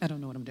 I don't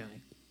know what I'm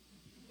doing.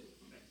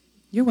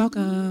 You're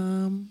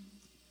welcome.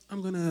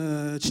 I'm going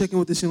to check in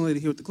with this young lady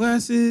here with the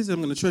glasses.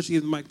 I'm going to trust you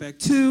to give the mic back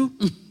too.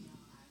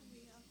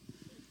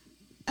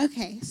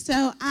 Okay,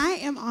 so I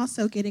am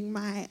also getting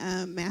my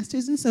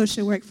master's in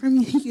social work from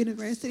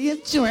University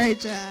of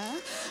Georgia.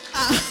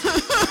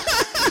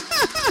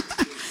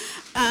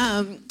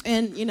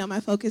 And my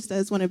focus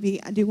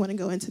I do want to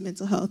go into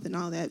mental health and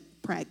all that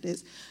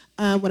practice.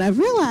 What I've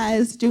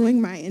realized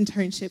doing my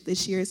internship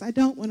this year is I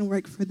don't want to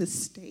work for the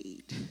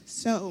state.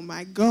 So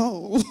my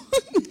goal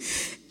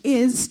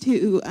is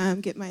to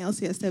get my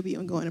LCSW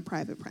and go into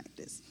private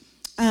practice.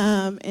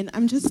 And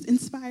I'm just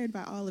inspired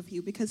by all of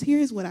you, because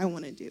here's what I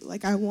want to do.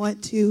 Like, I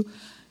want to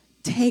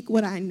take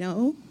what I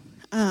know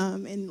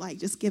and like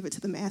just give it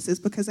to the masses,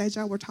 because as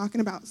y'all were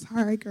talking about,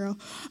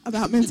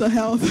 about mental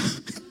health,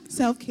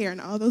 self-care and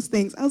all those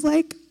things, I was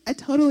like, I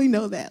totally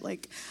know that.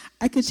 Like,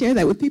 I could share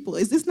that with people.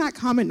 Is this not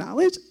common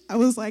knowledge? I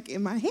was like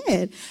in my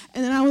head.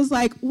 And then I was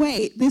like,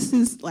 wait, this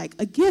is like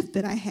a gift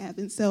that I have.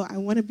 And so I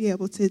want to be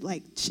able to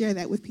like share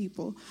that with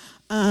people,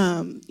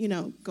 you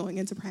know, going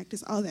into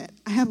practice, all that.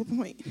 I have a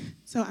point.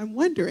 So I'm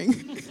wondering,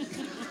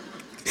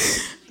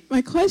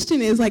 my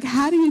question is, like,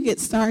 how do you get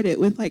started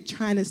with like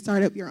trying to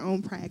start up your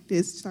own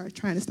practice,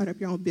 trying to start up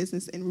your own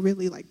business and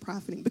really like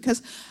profiting?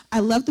 Because I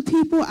love the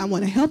people, I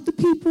want to help the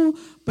people,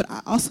 but I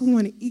also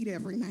want to eat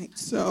every night.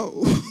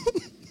 So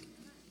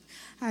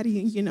how do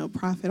you, you know,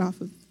 profit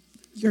off of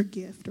your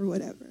gift or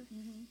whatever?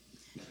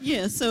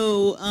 Yeah,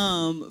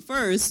 so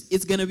first,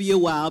 it's going to be a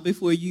while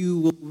before you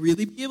will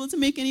really be able to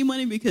make any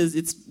money because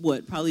it's,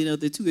 probably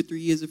another 2 or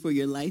 3 years before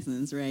your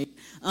license, right?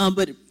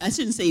 But I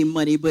shouldn't say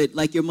money, but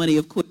like your money,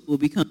 of course, will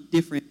become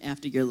different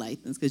after your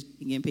license because you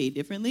can get paid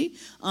differently.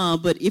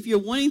 But if you're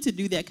wanting to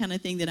do that kind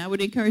of thing, then I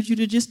would encourage you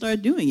to just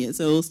start doing it.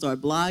 So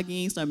start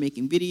blogging, start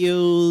making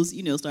videos,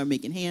 you know, start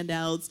making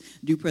handouts,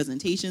 do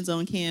presentations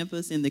on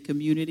campus in the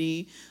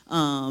community.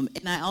 And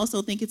I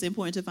also think it's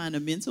important to find a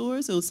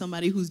mentor, so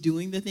somebody who's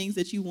doing the things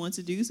that you want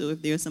to do. So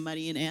if there's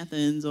somebody in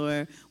Athens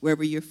or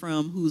wherever you're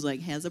from who's like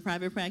has a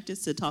private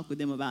practice, to talk with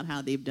them about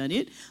how they've done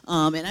it.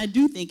 And I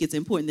do think it's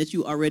important that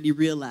you already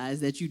realize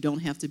that you don't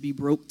have to be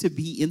broke to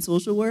be in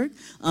social work,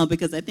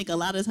 because I think a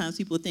lot of times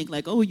people think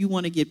like, oh, you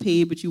want to get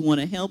paid but you want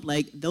to help.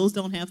 Like, those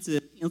don't have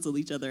to cancel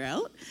each other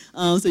out.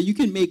 So you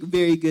can make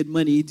very good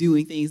money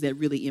doing things that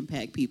really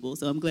impact people.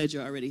 So I'm glad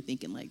you're already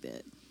thinking like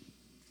that.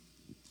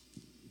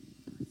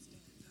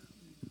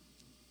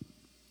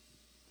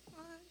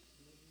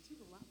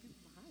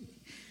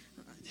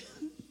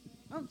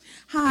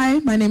 Hi,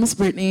 my name is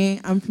Brittany.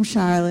 I'm from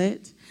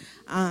Charlotte.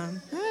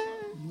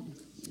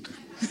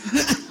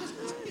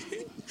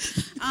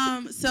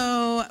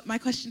 So my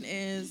question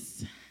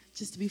is,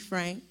 just to be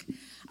frank,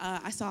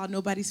 I saw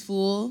Nobody's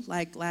Fool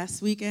like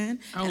last weekend,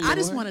 and I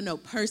just want to know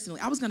personally.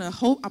 I was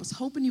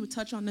hoping you would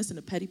touch on this in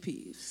the petty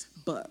peeves,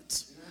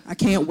 but I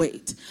can't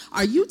wait.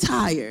 Are you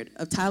tired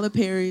of Tyler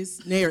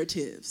Perry's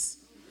narratives?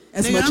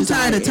 I'm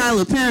tired of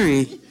Tyler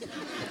Perry.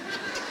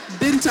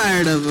 Been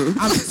tired of him.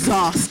 I'm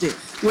exhausted.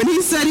 When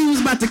he said he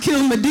was about to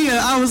kill Medea,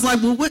 I was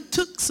like, well, what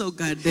took so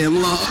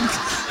goddamn long?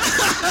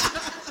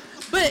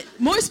 But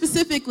more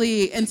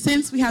specifically, and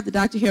since we have the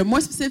doctor here,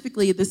 more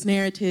specifically, this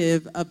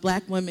narrative of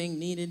black women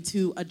needing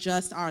to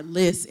adjust our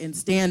lists and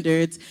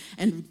standards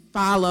and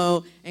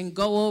follow and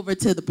go over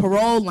to the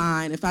parole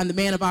line and find the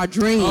man of our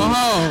dreams.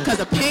 Because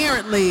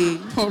apparently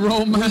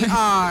we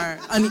are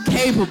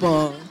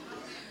incapable.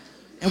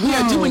 And we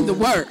are doing the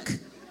work.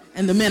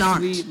 And the men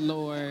aren't. Sweet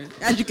Lord.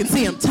 As you can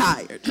see, I'm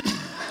tired.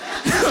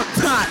 I'm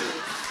tired.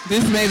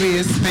 This baby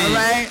is spent. All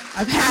right?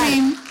 I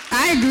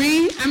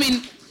agree. I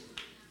mean,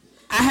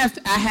 I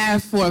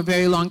have for a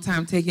very long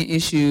time taken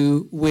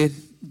issue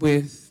with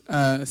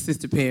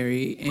Sister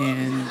Perry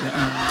and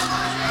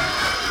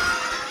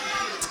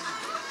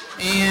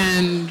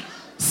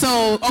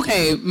so,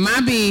 okay,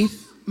 my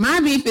beef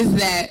is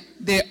that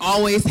there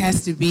always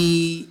has to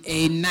be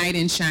a knight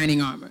in shining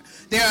armor.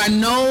 There are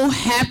no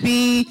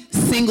happy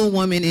single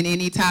women in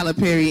any Tyler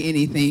Perry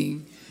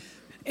anything.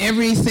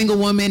 Every single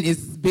woman is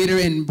bitter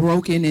and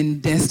broken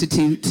and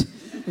destitute,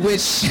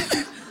 which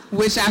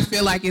I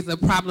feel like is a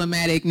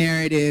problematic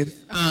narrative.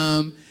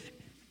 So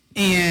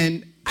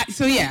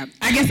yeah,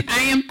 I guess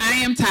I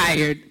am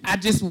tired.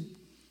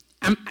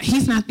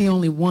 He's not the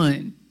only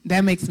one.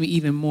 That makes me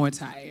even more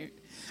tired.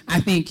 I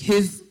think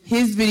his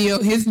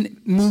video, his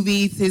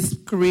movies, his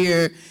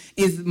career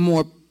is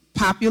more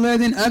popular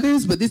than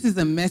others, but this is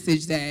a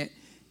message that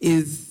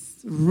is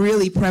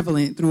really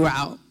prevalent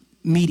throughout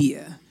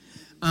media,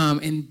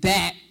 and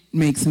that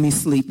makes me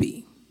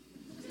sleepy.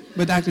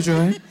 But Dr.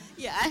 Joy?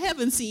 Yeah, I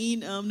haven't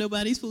seen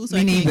Nobody's Fool, so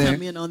Me I can't neither.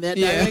 come in on that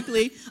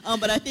directly.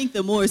 But I think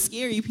the more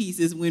scary piece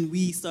is when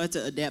we start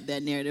to adapt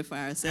that narrative for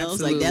ourselves.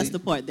 Absolutely. Like, that's the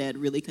part that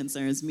really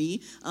concerns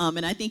me.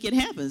 And I think it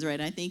happens, right?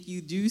 I think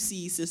you do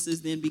see sisters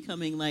then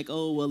becoming like,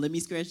 oh, well, let me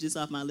scratch this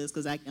off my list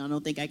because I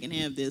don't think I can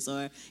have this,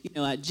 or, you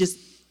know, I just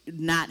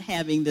not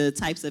having the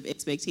types of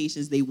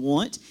expectations they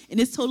want. And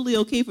it's totally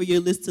okay for your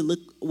list to look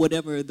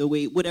whatever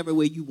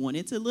way you want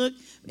it to look,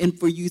 and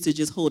for you to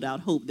just hold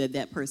out hope that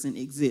that person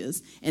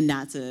exists and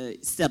not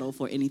to settle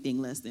for anything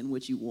less than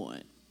what you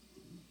want.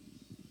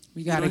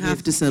 You don't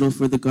have to settle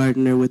for the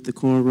gardener with the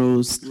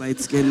cornrows,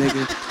 light-skinned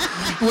nigga.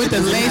 With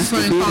the lace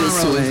front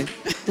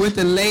cornrows. With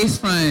the lace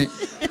front.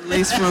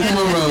 Lace front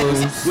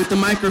cornrows. With the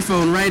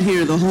microphone right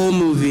here the whole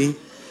movie.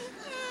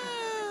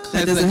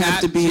 That doesn't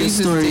have to be a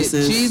story,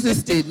 sis.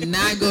 Jesus did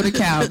not go to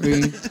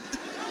Calvary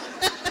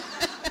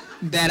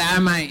that I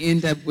might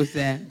end up with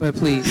that, but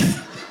please.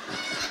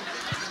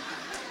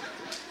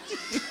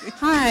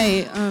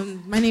 Hi,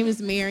 my name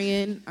is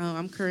Marion.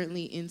 I'm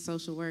currently in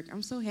social work.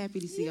 I'm so happy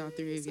to see all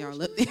three of y'all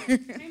up there. Hey,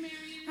 Marion.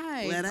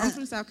 Hi, I'm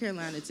from South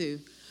Carolina, too.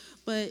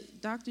 But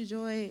Dr.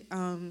 Joy,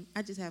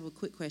 I just have a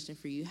quick question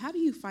for you. How do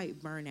you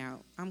fight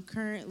burnout? I'm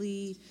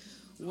currently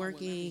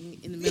working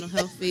in the mental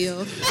health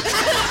field.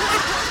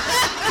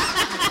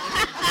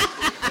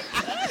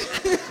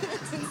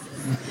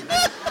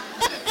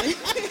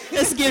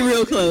 Get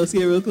real close.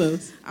 Get real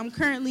close. I'm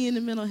currently in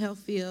the mental health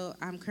field.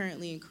 I'm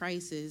currently in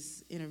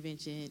crisis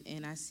intervention,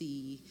 and I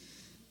see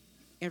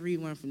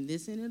everyone from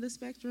this end of the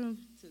spectrum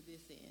to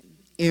this end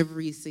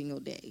every single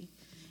day.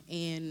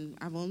 And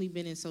I've only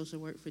been in social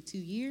work for 2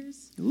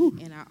 years,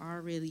 and I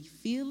already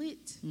feel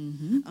it.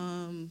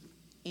 Mm-hmm.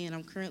 And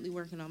I'm currently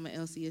working on my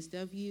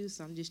LCSW,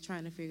 so I'm just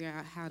trying to figure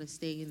out how to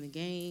stay in the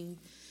game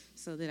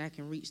so that I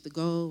can reach the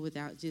goal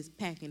without just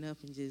packing up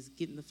and just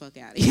getting the fuck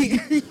out of here.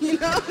 You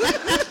know?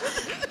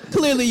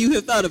 Clearly, you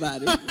have thought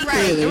about it.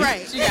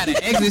 Right. She got an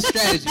exit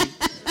strategy.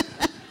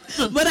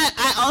 But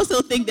I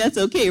also think that's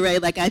okay, right?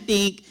 Like, I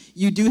think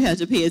you do have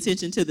to pay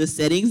attention to the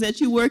settings that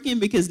you work in,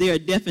 because there are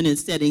definite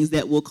settings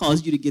that will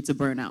cause you to get to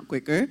burnout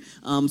quicker.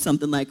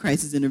 Something like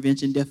crisis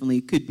intervention definitely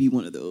could be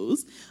one of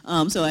those.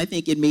 So I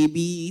think it may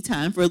be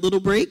time for a little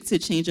break to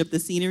change up the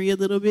scenery a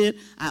little bit.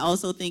 I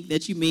also think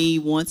that you may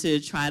want to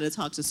try to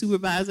talk to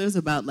supervisors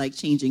about like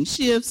changing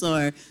shifts,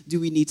 or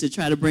do we need to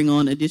try to bring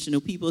on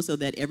additional people so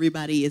that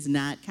everybody is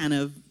not kind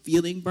of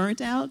feeling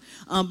burnt out.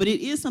 But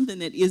it is something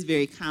that is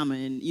very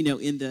common, you know,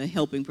 in the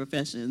helping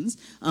professions,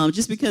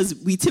 just because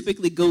we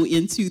typically go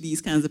into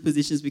these kinds of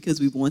positions because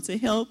we want to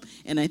help.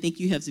 And I think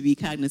you have to be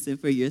cognizant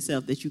for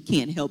yourself that you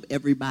can't help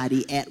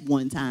everybody at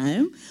one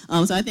time.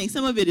 So I think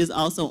some of it is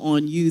also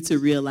on you to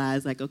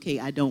realize, like, okay,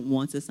 I don't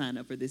want to sign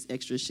up for this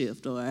extra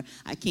shift, or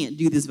I can't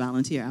do this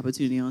volunteer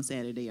opportunity on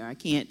Saturday, or I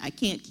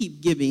can't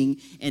keep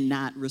giving and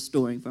not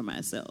restoring for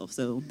myself.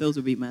 So those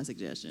would be my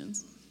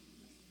suggestions.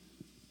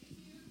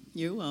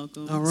 You're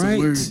welcome. All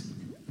right.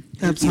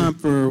 Have time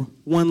for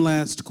one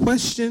last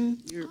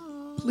question.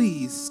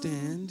 Please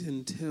stand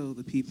and tell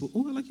the people.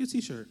 Oh, I like your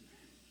T-shirt.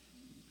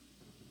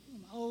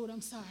 I'm old. I'm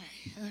sorry.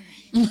 All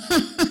right.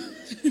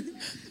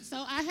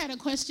 So I had a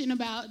question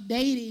about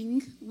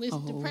dating with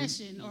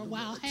depression, or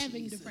while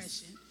having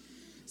depression.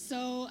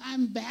 So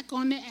I'm back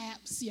on the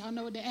apps. Y'all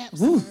know what the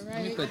apps are,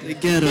 right? They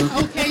get them.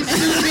 Okay,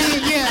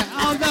 stupid, yeah,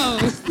 all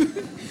those.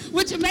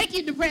 Which will make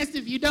you depressed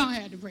if you don't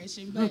have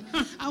depression. But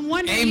I'm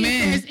wondering if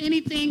there's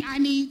anything I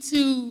need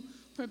to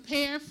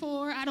prepare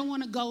for. I don't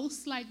want to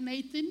ghost like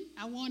Nathan.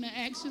 I want to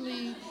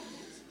actually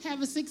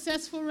have a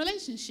successful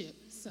relationship.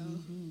 So.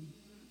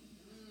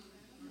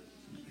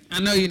 I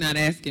know you're not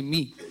asking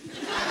me.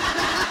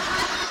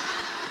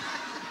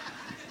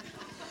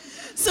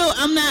 So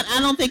I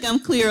don't think I'm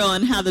clear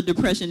on how the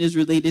depression is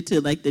related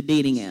to like the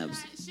dating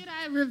apps. Should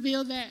I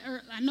reveal that?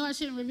 I know I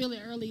shouldn't reveal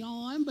it early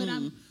on, but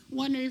I'm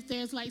wondering if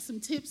there's like some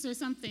tips or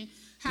something.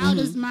 How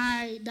does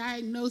my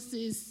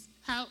diagnosis,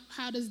 how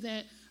does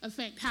that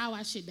affect how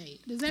I should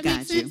date? Does that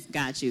make sense?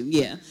 Got you,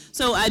 yeah.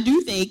 So I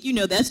do think,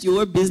 that's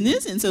your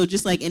business, and so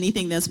just like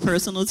anything that's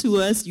personal to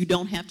us, you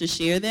don't have to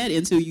share that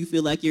until you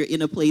feel like you're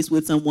in a place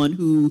with someone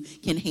who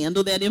can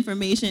handle that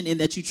information and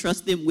that you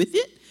trust them with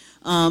it.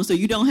 So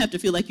you don't have to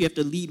feel like you have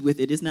to lead with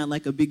it. It's not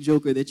like a big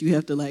joker that you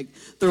have to like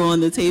throw on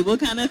the table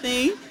kind of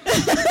thing.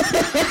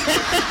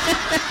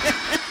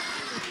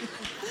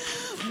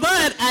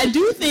 But I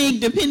do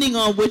think, depending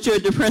on what your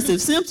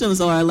depressive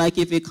symptoms are, like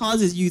if it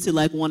causes you to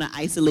like want to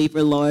isolate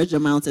for large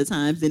amounts of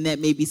times, then that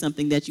may be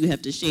something that you have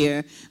to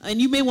share.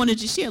 And you may want to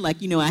just share, like,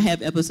 I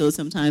have episodes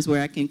sometimes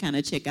where I can kind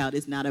of check out,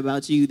 it's not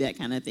about you, that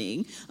kind of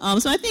thing.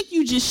 So I think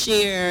you just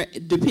share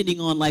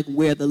depending on like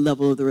where the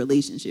level of the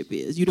relationship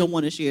is. You don't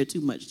want to share too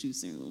much too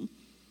soon.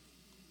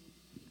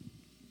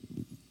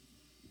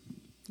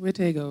 Where'd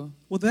they go?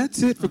 Well,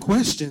 that's it for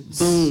questions.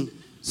 Boom.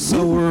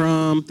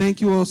 So thank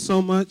you all so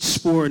much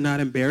for not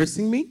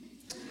embarrassing me,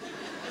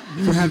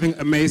 for having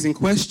amazing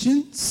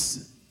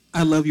questions.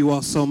 I love you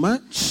all so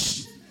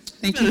much.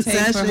 Thank you,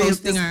 Tay, for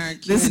hosting our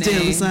Q&A. This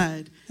damn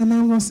side. And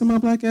I'm going to sit my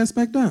black ass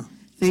back down.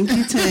 Thank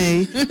you,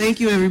 Tay. Thank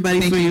you,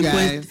 everybody, for your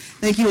questions.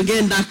 Thank you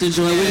again, Dr.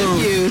 Joy.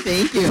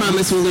 Thank you. I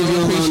promise we'll leave you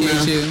alone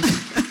now. Appreciate you.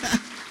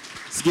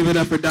 Let's give it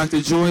up for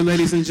Dr. Joy,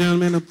 ladies and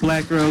gentlemen, of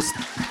Black Girls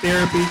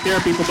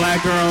Therapy for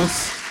Black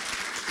Girls.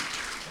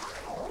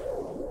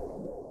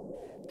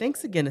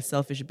 Thanks again to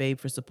Selfish Babe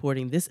for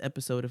supporting this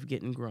episode of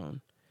Getting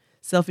Grown.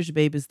 Selfish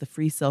Babe is the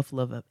free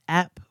self-love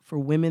app for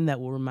women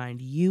that will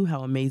remind you how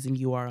amazing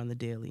you are on the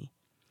daily.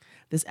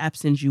 This app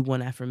sends you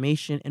one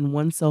affirmation and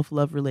one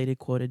self-love related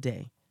quote a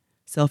day.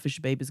 Selfish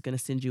Babe is going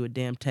to send you a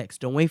damn text.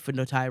 Don't wait for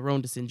no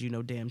Tyrone to send you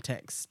no damn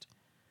text.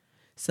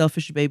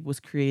 Selfish Babe was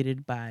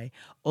created by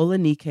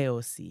Olanike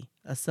Osi,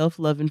 a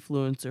self-love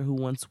influencer who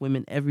wants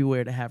women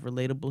everywhere to have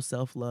relatable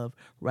self-love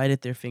right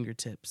at their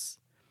fingertips.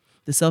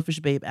 The Selfish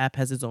Babe app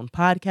has its own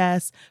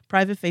podcast,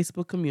 private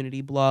Facebook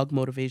community, blog,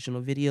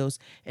 motivational videos,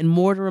 and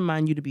more to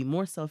remind you to be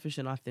more selfish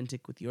and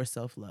authentic with your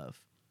self-love.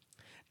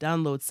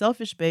 Download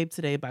Selfish Babe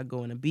today by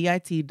going to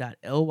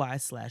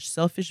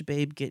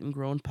bit.ly/selfishbabe Getting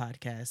Grown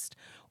podcast,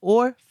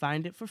 or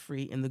find it for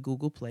free in the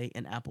Google Play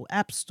and Apple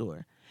App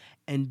Store.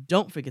 And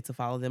don't forget to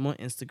follow them on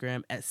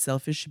Instagram at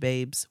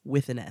selfishbabes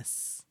with an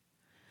S.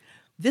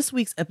 This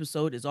week's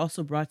episode is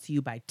also brought to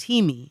you by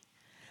Teami.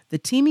 The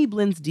Teami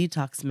Blends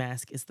Detox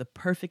Mask is the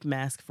perfect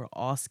mask for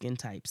all skin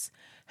types,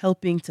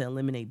 helping to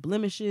eliminate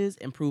blemishes,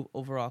 improve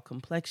overall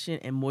complexion,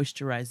 and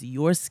moisturize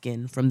your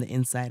skin from the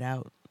inside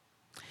out.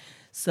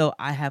 So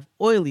I have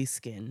oily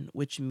skin,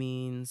 which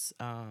means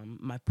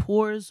my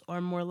pores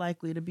are more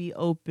likely to be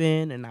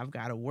open, and I've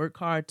got to work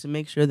hard to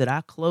make sure that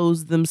I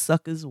close them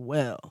suckers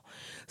well.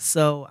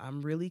 So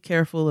I'm really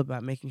careful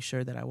about making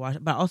sure that I wash,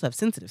 but I also have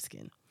sensitive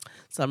skin.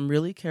 So I'm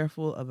really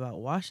careful about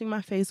washing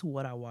my face,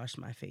 what I wash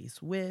my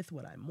face with,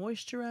 what I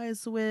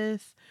moisturize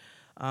with.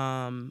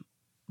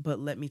 But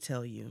let me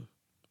tell you,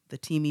 the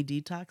Teami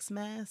Detox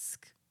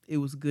Mask, it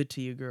was good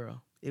to your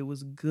girl. It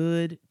was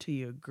good to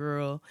your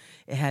girl.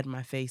 It had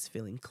my face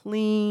feeling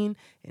clean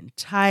and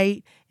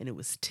tight, and it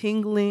was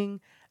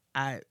tingling.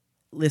 I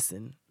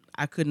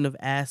couldn't have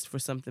asked for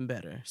something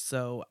better.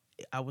 So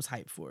I was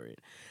hyped for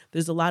it.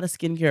 There's a lot of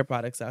skincare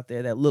products out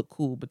there that look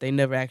cool, but they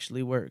never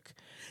actually work.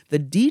 The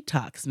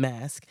Detox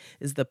Mask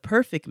is the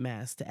perfect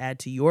mask to add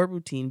to your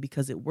routine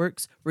because it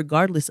works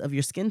regardless of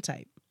your skin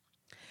type.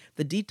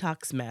 The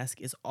Detox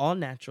Mask is all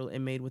natural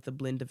and made with a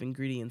blend of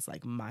ingredients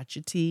like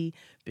matcha tea,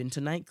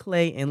 bentonite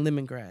clay, and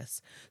lemongrass,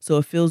 so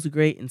it feels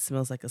great and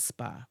smells like a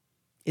spa.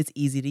 It's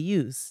easy to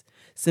use.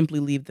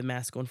 Simply leave the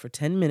mask on for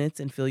 10 minutes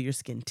and feel your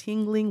skin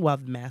tingling while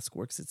the mask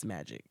works its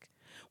magic.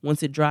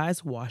 Once it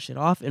dries, wash it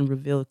off and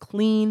reveal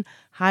clean,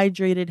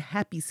 hydrated,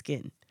 happy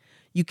skin.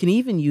 You can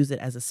even use it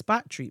as a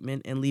spot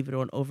treatment and leave it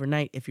on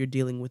overnight if you're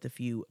dealing with a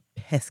few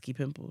pesky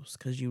pimples,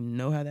 because you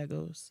know how that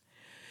goes.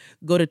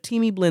 Go to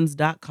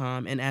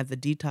TeamiBlends.com and add the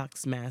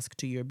Detox Mask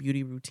to your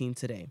beauty routine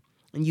today.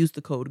 And use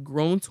the code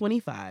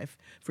GROWN25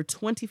 for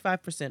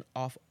 25%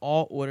 off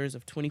all orders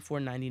of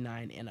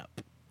 $24.99 and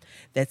up.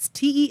 That's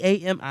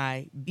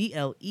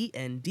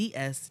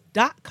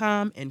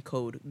TeamiBlends.com and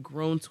code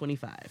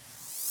GROWN25.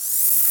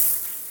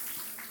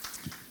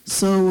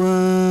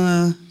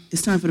 So,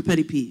 it's time for the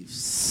petty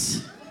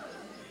peeves.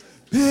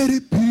 Petty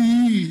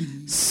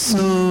peeves.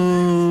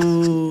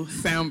 So,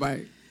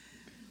 soundbite.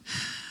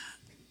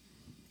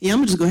 Yeah, I'm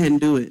gonna just go ahead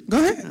and do it. Go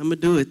ahead. I'm gonna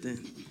do it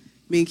then.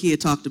 Me and Kia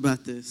talked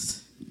about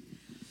this.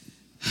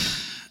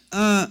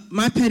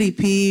 My petty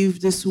peeve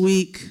this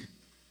week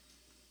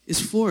is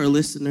for a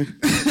listener.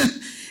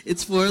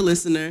 It's for a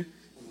listener.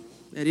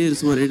 That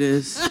is what it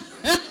is.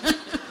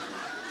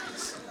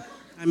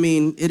 I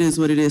mean, it is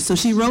what it is. So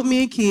she wrote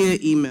me and Kia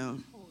an email.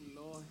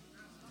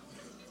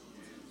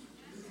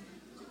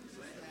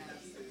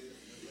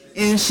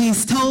 And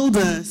she's told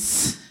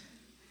us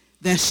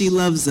that she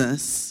loves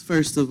us,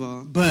 first of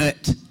all.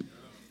 But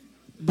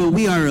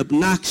we are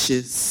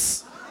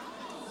obnoxious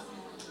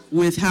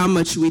with how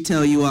much we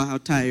tell you all how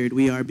tired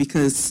we are,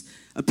 because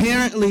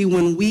apparently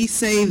when we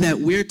say that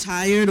we're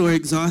tired or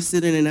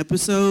exhausted in an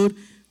episode,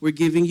 we're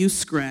giving you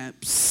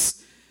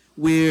scraps.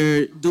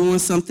 We're doing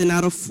something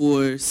out of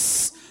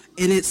force.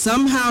 And it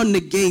somehow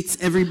negates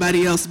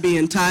everybody else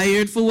being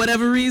tired for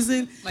whatever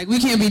reason. Like, we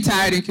can't be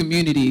tired in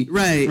community.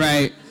 Right.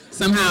 Right.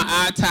 Somehow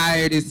our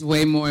tired is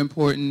way more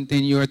important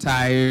than your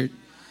tired.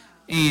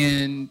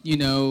 And, you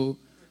know,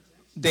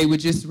 they would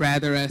just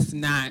rather us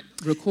not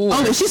record.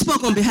 Oh, and she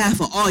spoke on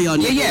behalf of all y'all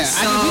niggas. Yeah.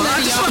 So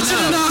I just want you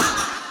to know.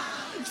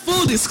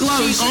 Full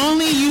disclosure. She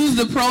only used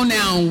the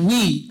pronoun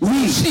we.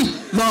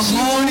 The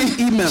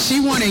whole email. She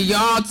wanted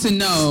y'all to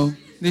know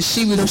that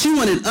she was. No, she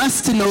wanted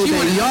us to know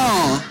that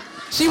y'all.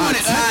 She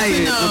wanted us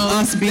to know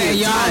us being that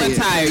y'all tired. are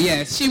tired.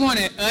 Yes, she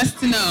wanted us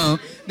to know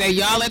that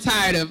y'all are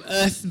tired of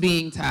us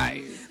being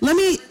tired. Let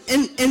me,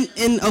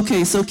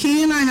 okay, so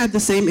Kia and I had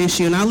the same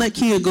issue, and I'll let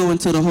Kia go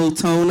into the whole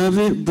tone of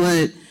it,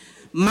 but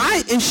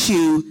my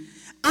issue,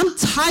 I'm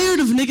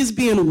tired of niggas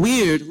being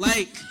weird.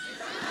 Like,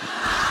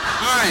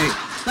 all right,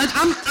 like,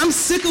 I'm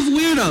sick of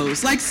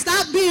weirdos. Like,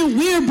 stop being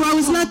weird, bro.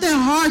 It's not that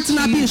hard to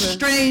not be a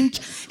strange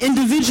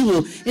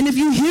individual. And if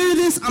you hear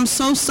this, I'm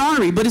so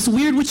sorry, but it's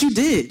weird what you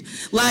did.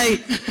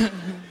 Like,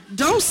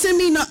 don't send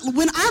me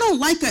when I don't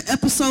like an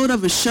episode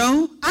of a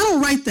show, I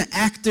don't write the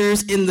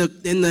actors and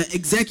the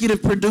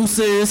executive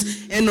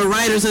producers and the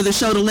writers of the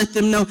show to let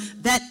them know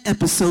that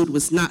episode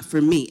was not for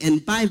me.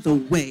 And by the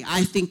way,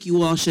 I think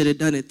you all should have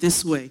done it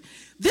this way.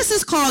 This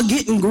is called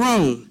getting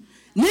grown.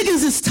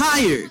 Niggas is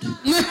tired.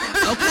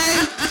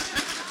 Okay?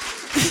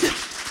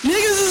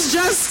 Niggas is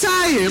just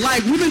tired.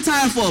 Like, we've been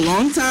tired for a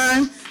long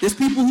time. There's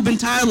people who've been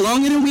tired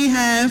longer than we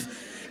have.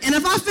 And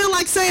if I feel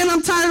like saying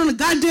I'm tired on a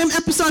goddamn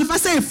episode, if I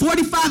say it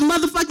 45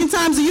 motherfucking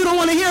times and you don't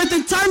want to hear it,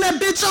 then turn that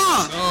bitch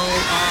off.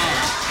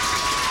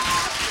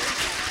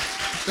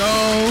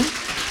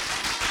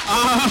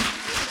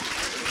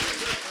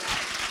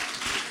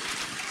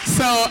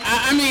 So,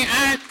 I mean,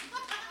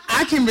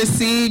 I can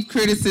receive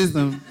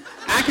criticism.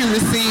 I can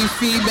receive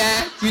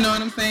feedback, you know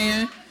what I'm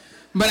saying?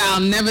 But I'll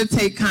never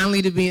take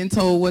kindly to being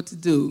told what to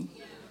do.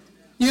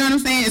 You know what I'm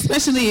saying?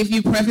 Especially if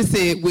you preface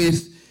it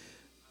with,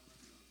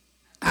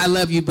 I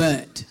love you,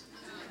 but.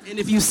 And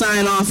if you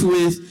sign off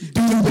with,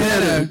 do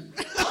better.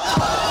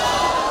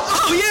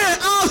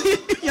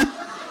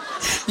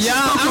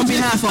 Y'all, I'm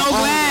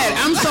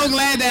so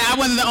glad that I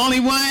wasn't the only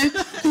one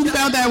who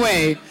felt that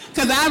way.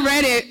 Because I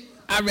read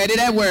it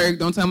at work,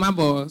 don't tell my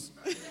boss.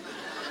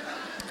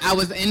 I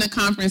was in a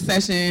conference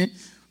session,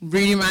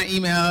 reading my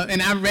email,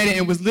 and I read it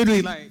and was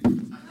literally like,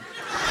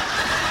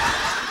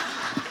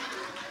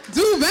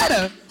 Do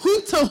better.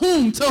 Who to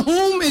whom? To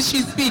whom is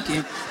she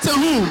speaking? To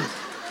whom?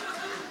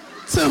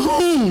 To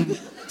whom?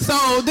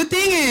 So the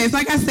thing is,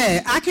 like I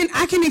said, I can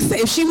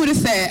accept if she would have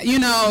said, you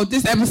know,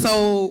 this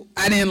episode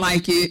I didn't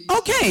like it.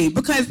 Okay,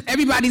 because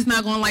everybody's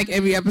not gonna like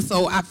every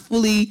episode. I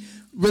fully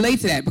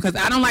relate to that because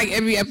I don't like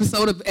every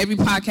episode of every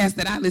podcast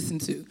that I listen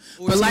to.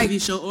 Or but TV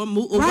show or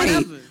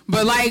whatever.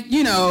 But like,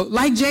 you know,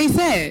 like Jay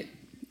said,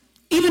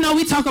 even though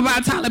we talk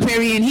about Tyler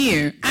Perry in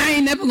here, I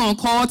ain't never gonna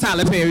call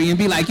Tyler Perry and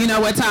be like, you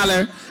know what,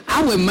 Tyler,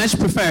 I would much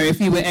prefer if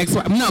he would X,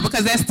 Y. No,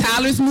 because that's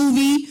Tyler's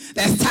movie,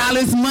 that's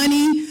Tyler's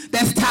money,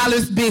 that's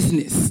Tyler's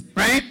business,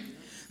 right?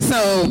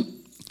 So,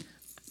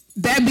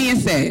 that being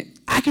said,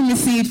 I can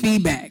receive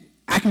feedback.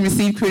 I can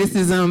receive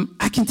criticism.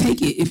 I can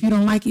take it. If you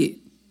don't like it,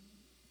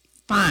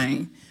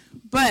 fine.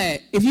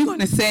 But if you're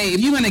gonna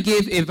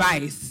give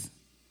advice,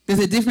 there's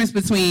a difference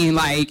between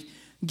like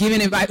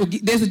giving advice.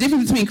 There's a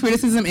difference between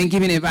criticism and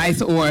giving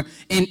advice or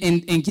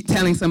and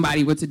telling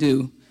somebody what to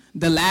do.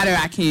 The latter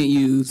I can't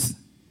use.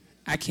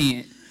 I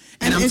can't.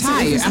 And I'm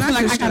tired. I feel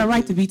like I got a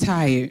right to be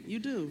tired. You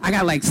do. I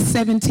got like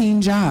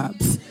 17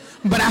 jobs.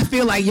 But I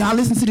feel like y'all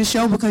listen to the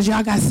show because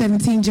y'all got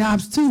 17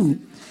 jobs too.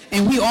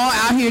 And we all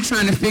out here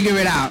trying to figure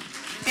it out.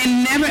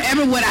 And never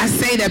ever would I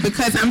say that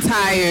because I'm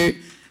tired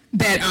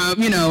that,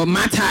 you know,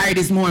 my tired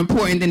is more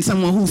important than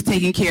someone who's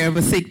taking care of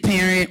a sick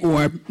parent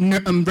or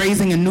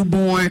raising a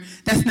newborn.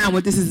 That's not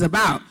what this is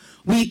about.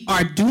 We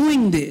are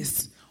doing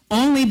this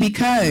only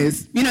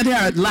because, you know, there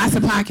are lots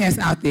of podcasts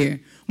out there.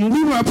 When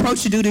we were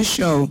approached to do this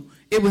show,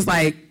 it was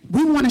like,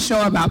 we want a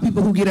show about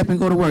people who get up and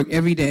go to work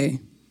every day.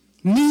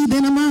 Me,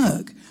 then a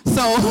mug.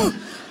 So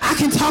I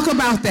can talk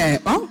about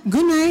that. Oh,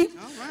 good night.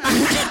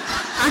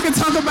 I can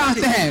talk about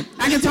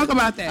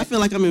that. I feel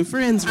like I'm in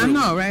Friends room. I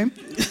know, right?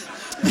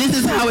 This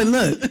is how it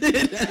looks.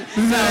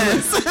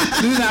 This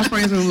is how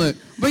Friends room look.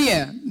 But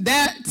yeah,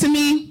 that to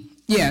me,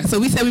 yeah. So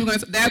we said we were going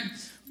to,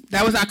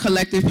 that was our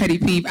collective petty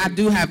peeve. I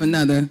do have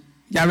another.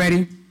 Y'all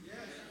ready?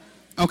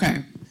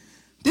 Okay.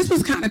 This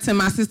was kind of to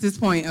my sister's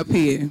point up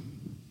here.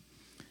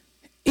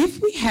 If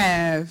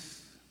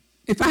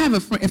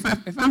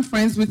I'm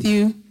friends with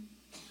you,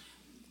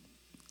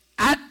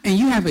 and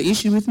you have an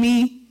issue with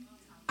me,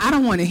 I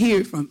don't want to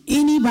hear it from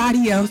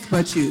anybody else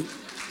but you.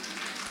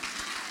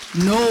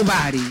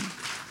 Nobody.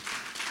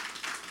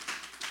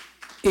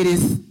 It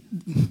is,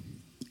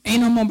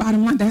 ain't no more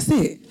bottom line, that's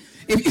it.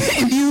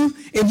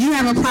 If you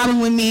have a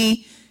problem with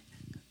me,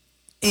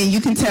 and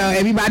you can tell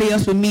everybody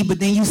else with me, but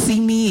then you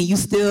see me and you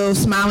still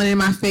smiling in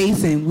my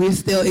face and we're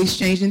still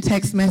exchanging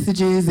text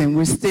messages and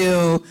we're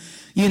still,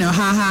 you know,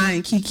 ha-ha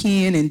and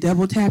kikiing and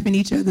double tapping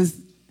each other's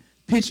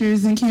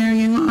pictures and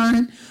carrying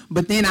on.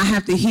 But then I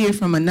have to hear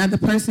from another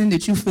person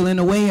that you feel in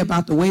a way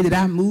about the way that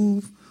I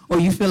move or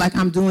you feel like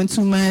I'm doing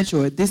too much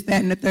or this,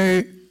 that, and the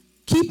third.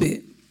 Keep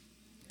it.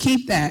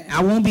 Keep that.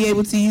 I won't be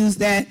able to use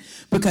that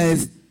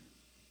because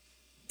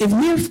if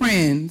we're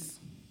friends,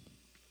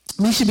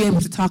 we should be able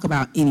to talk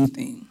about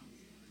anything.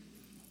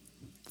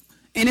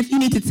 And if you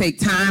need to take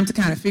time to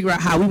kind of figure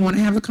out how we want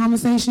to have the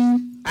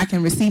conversation, I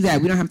can receive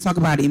that. We don't have to talk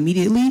about it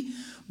immediately.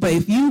 But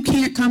if you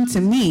can't come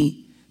to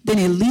me, then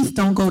at least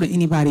don't go to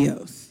anybody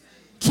else.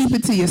 Keep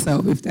it to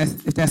yourself if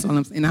that's all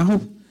I'm saying.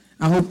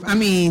 I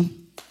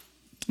mean,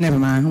 never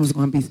mind. I was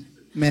going to be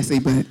messy,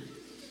 but.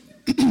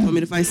 Want me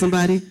to fight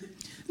somebody?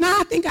 No,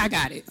 I think I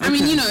got it. Okay. I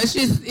mean, you know, it's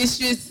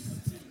just.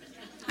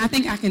 I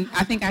think I can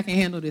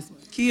handle this one.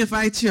 Kia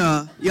fights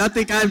y'all. Y'all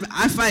think I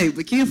fight,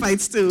 but Kia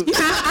fights too. Yeah,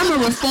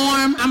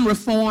 I'm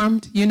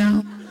reformed, you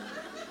know.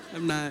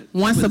 I'm not.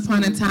 Once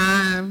upon a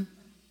time,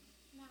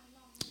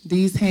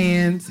 these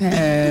hands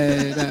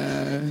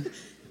had,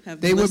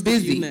 they were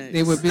busy.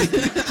 They were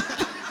busy.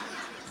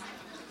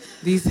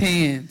 These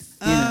hands,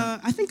 you know.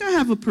 I think I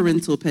have a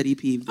parental petty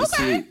peeve this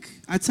week.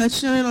 I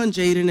touched on it on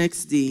Jaden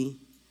XD,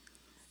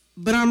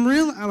 but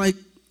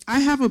I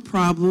have a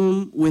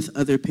problem with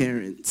other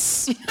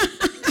parents.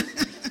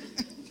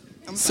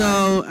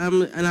 So,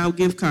 and I'll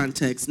give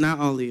context, not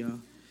all of y'all.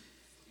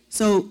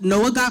 So,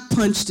 Noah got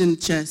punched in the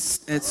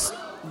chest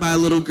by a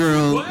little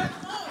girl. What?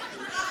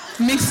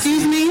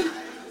 Excuse me?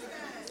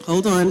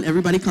 Hold on,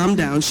 everybody calm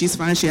down. She's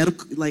fine. She had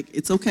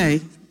it's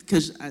okay.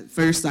 Because at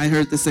first I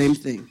heard the same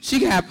thing. She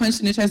got punched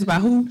in the chest by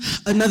who?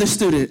 Another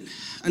student.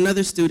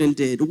 Another student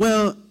did.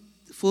 Well,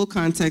 full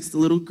context, the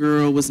little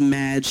girl was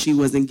mad she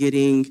wasn't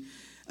getting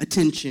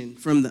attention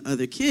from the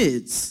other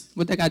kids.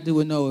 What that got to do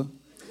with Noah?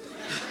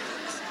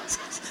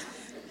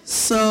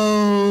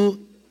 So,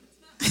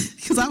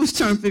 because I was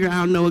trying to figure out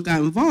how Noah got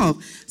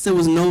involved. So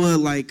was Noah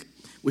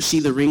was she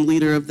the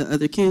ringleader of the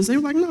other kids? They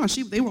were like, no,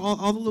 they were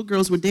all the little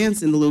girls were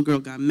dancing. The little girl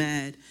got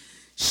mad.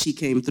 She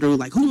came through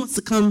who wants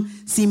to come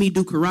see me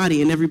do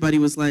karate? And everybody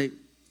was like,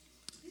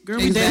 girl,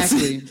 we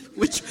dancing.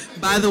 Which,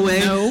 by the way,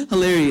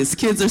 hilarious.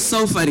 Kids are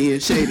so funny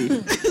and shady.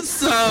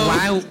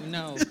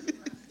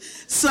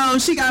 So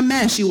she got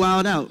mad. She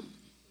wilded out.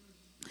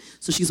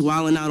 So she's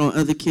wilding out on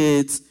other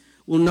kids.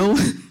 Well,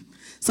 Noah.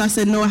 So I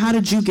said, Noah, how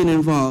did you get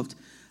involved?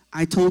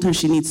 I told her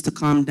she needs to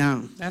calm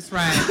down. That's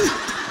right.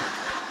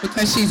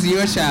 Because she's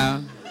your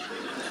child.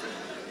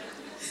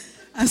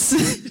 I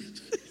said,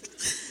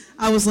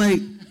 I was like,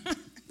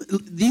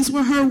 these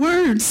were her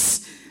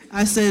words.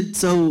 I said,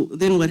 so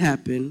then what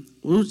happened?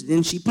 Well,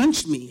 then she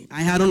punched me.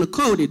 I had on a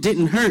coat. It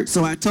didn't hurt.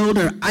 So I told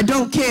her, I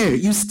don't care.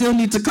 You still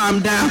need to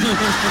calm down.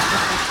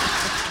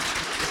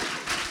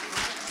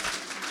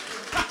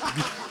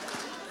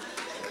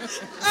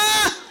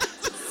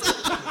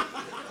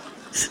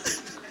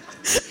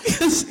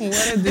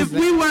 If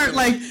we weren't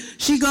like,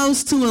 she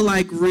goes to a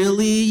like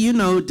really,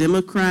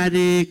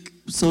 democratic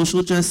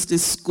social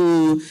justice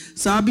school.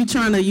 So I'll be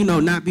trying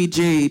to, not be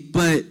Jade,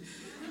 but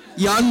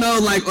y'all know,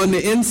 like, on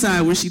the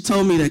inside when she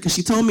told me that, because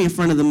she told me in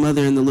front of the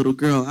mother and the little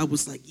girl, I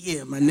was like,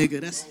 yeah, my nigga,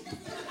 that's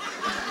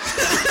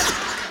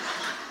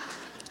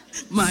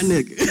my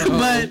nigga.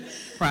 But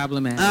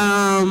problematic.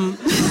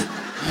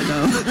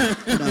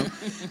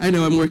 I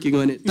know, I'm working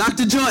on it.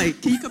 Dr. Joy,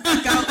 can you come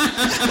back out?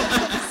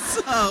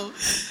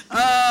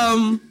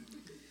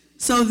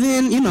 So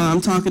then,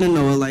 I'm talking to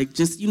Noah, like,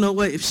 just, you know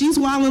what, if she's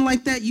wilding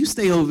like that, you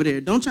stay over there.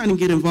 Don't try to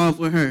get involved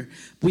with her.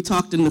 We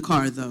talked in the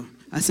car, though.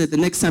 I said, the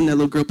next time that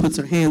little girl puts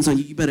her hands on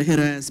you, you better hit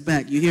her ass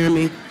back. You hear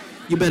me?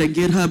 You better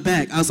get her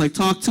back. I was like,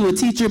 talk to a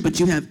teacher, but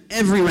you have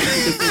every right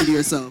to defend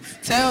yourself.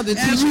 Tell the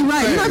teacher every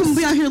right. first. You're not going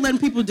to be out here letting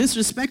people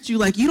disrespect you.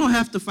 Like, you don't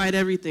have to fight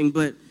everything,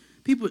 but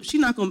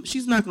she's not going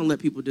to let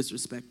people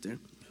disrespect her.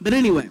 But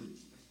anyway,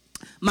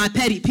 my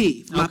petty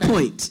peeve, my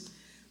point.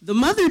 The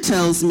mother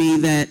tells me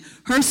that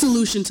her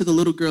solution to the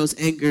little girl's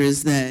anger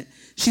is that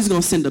she's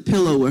going to send a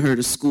pillow with her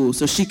to school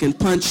so she can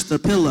punch the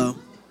pillow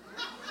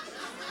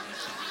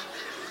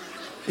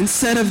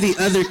instead of the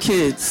other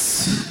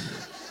kids.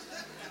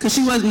 Because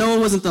Noah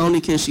wasn't the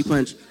only kid she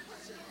punched.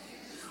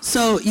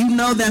 So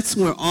that's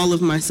where all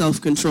of my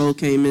self-control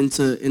came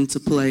into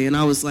play. And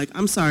I was like,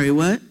 I'm sorry,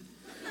 what?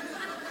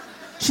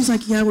 She's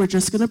like, yeah, we're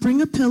just going to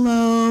bring a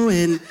pillow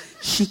and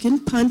she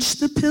can punch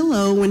the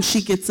pillow when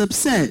she gets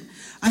upset.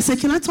 I said,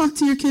 can I talk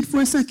to your kid for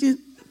a second?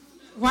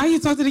 Why you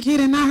talk to the kid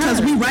and not her?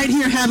 Because we right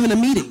here having a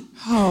meeting.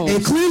 Oh.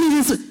 And clearly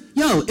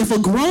if a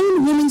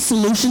grown woman's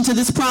solution to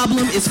this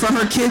problem is for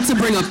her kid to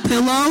bring a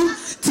pillow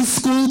to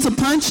school to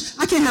punch,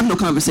 I can't have no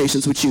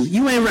conversations with you.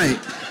 You ain't right.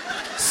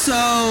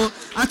 So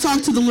I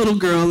talked to the little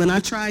girl and I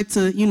tried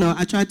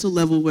to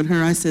level with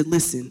her. I said,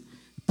 listen,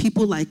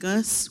 people like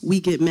us,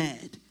 we get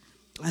mad.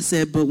 I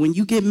said, but when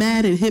you get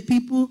mad and hit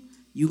people,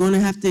 you're going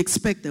to have to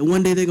expect that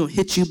one day they're going to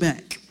hit you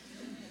back.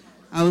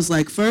 I was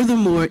like,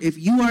 furthermore, if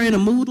you are in a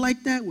mood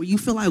like that where you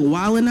feel like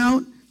wilding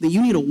out, then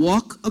you need to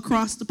walk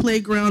across the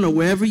playground or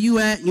wherever you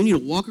at. You need to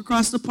walk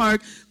across the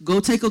park, go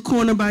take a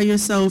corner by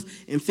yourself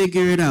and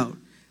figure it out.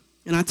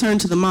 And I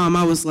turned to the mom.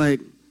 I was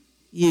like,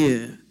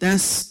 yeah,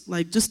 that's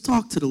like, just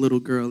talk to the little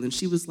girl. And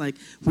she was like,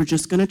 we're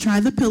just going to try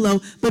the pillow,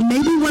 but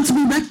maybe once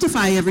we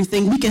rectify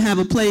everything, we can have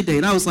a play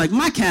date. I was like,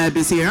 my cab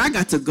is here. I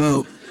got to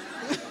go.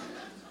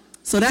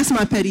 So that's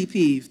my petty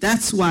peeve.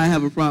 That's why I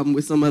have a problem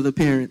with some other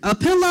parent. A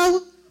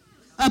pillow?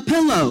 A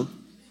pillow.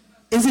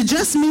 Is it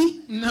just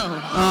me?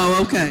 No. Oh,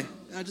 okay.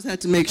 I just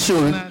had to make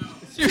sure.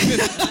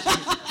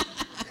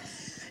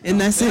 And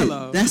that's it.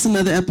 That's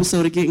another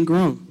episode of Getting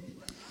Grown.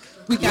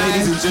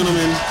 Ladies and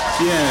gentlemen,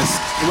 yes,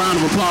 a round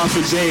of applause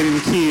for Jade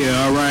and Kia,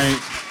 all right?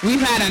 We've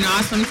had an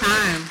awesome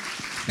time.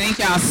 Thank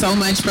y'all so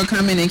much for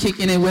coming and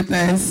kicking it with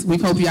us. We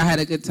hope y'all had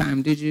a good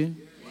time. Did you?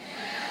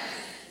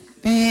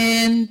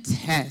 Yes.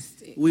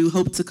 Fantastic. We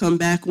hope to come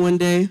back one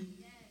day.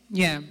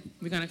 Yeah,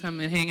 we're going to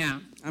come and hang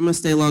out. I'm going to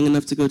stay long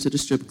enough to go to the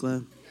strip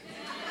club.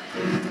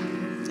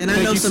 And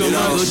I know some of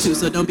y'all go too,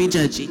 so don't be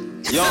judgy.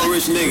 Y'all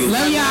rich niggas.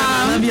 Love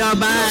y'all. Love y'all.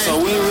 Bye. So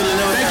we really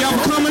know. Thank y'all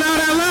for coming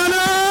out, Atlanta.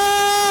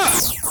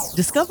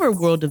 Discover a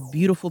world of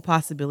beautiful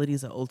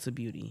possibilities at Ulta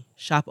Beauty.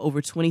 Shop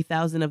over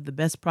 20,000 of the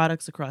best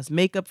products across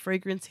makeup,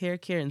 fragrance, hair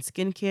care, and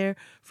skincare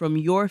from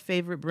your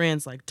favorite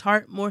brands like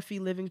Tarte, Morphe,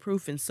 Living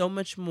Proof, and so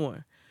much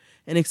more.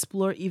 And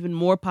explore even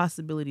more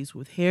possibilities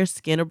with hair,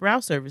 skin, or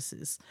brow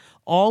services,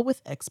 all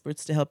with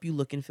experts to help you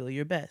look and feel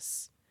your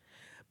best.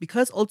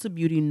 Because Ulta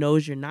Beauty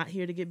knows you're not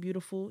here to get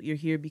beautiful, you're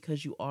here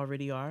because you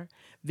already are.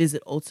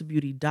 Visit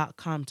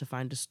ultabeauty.com to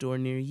find a store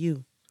near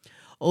you.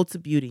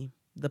 Ulta Beauty,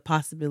 the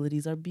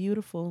possibilities are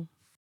beautiful.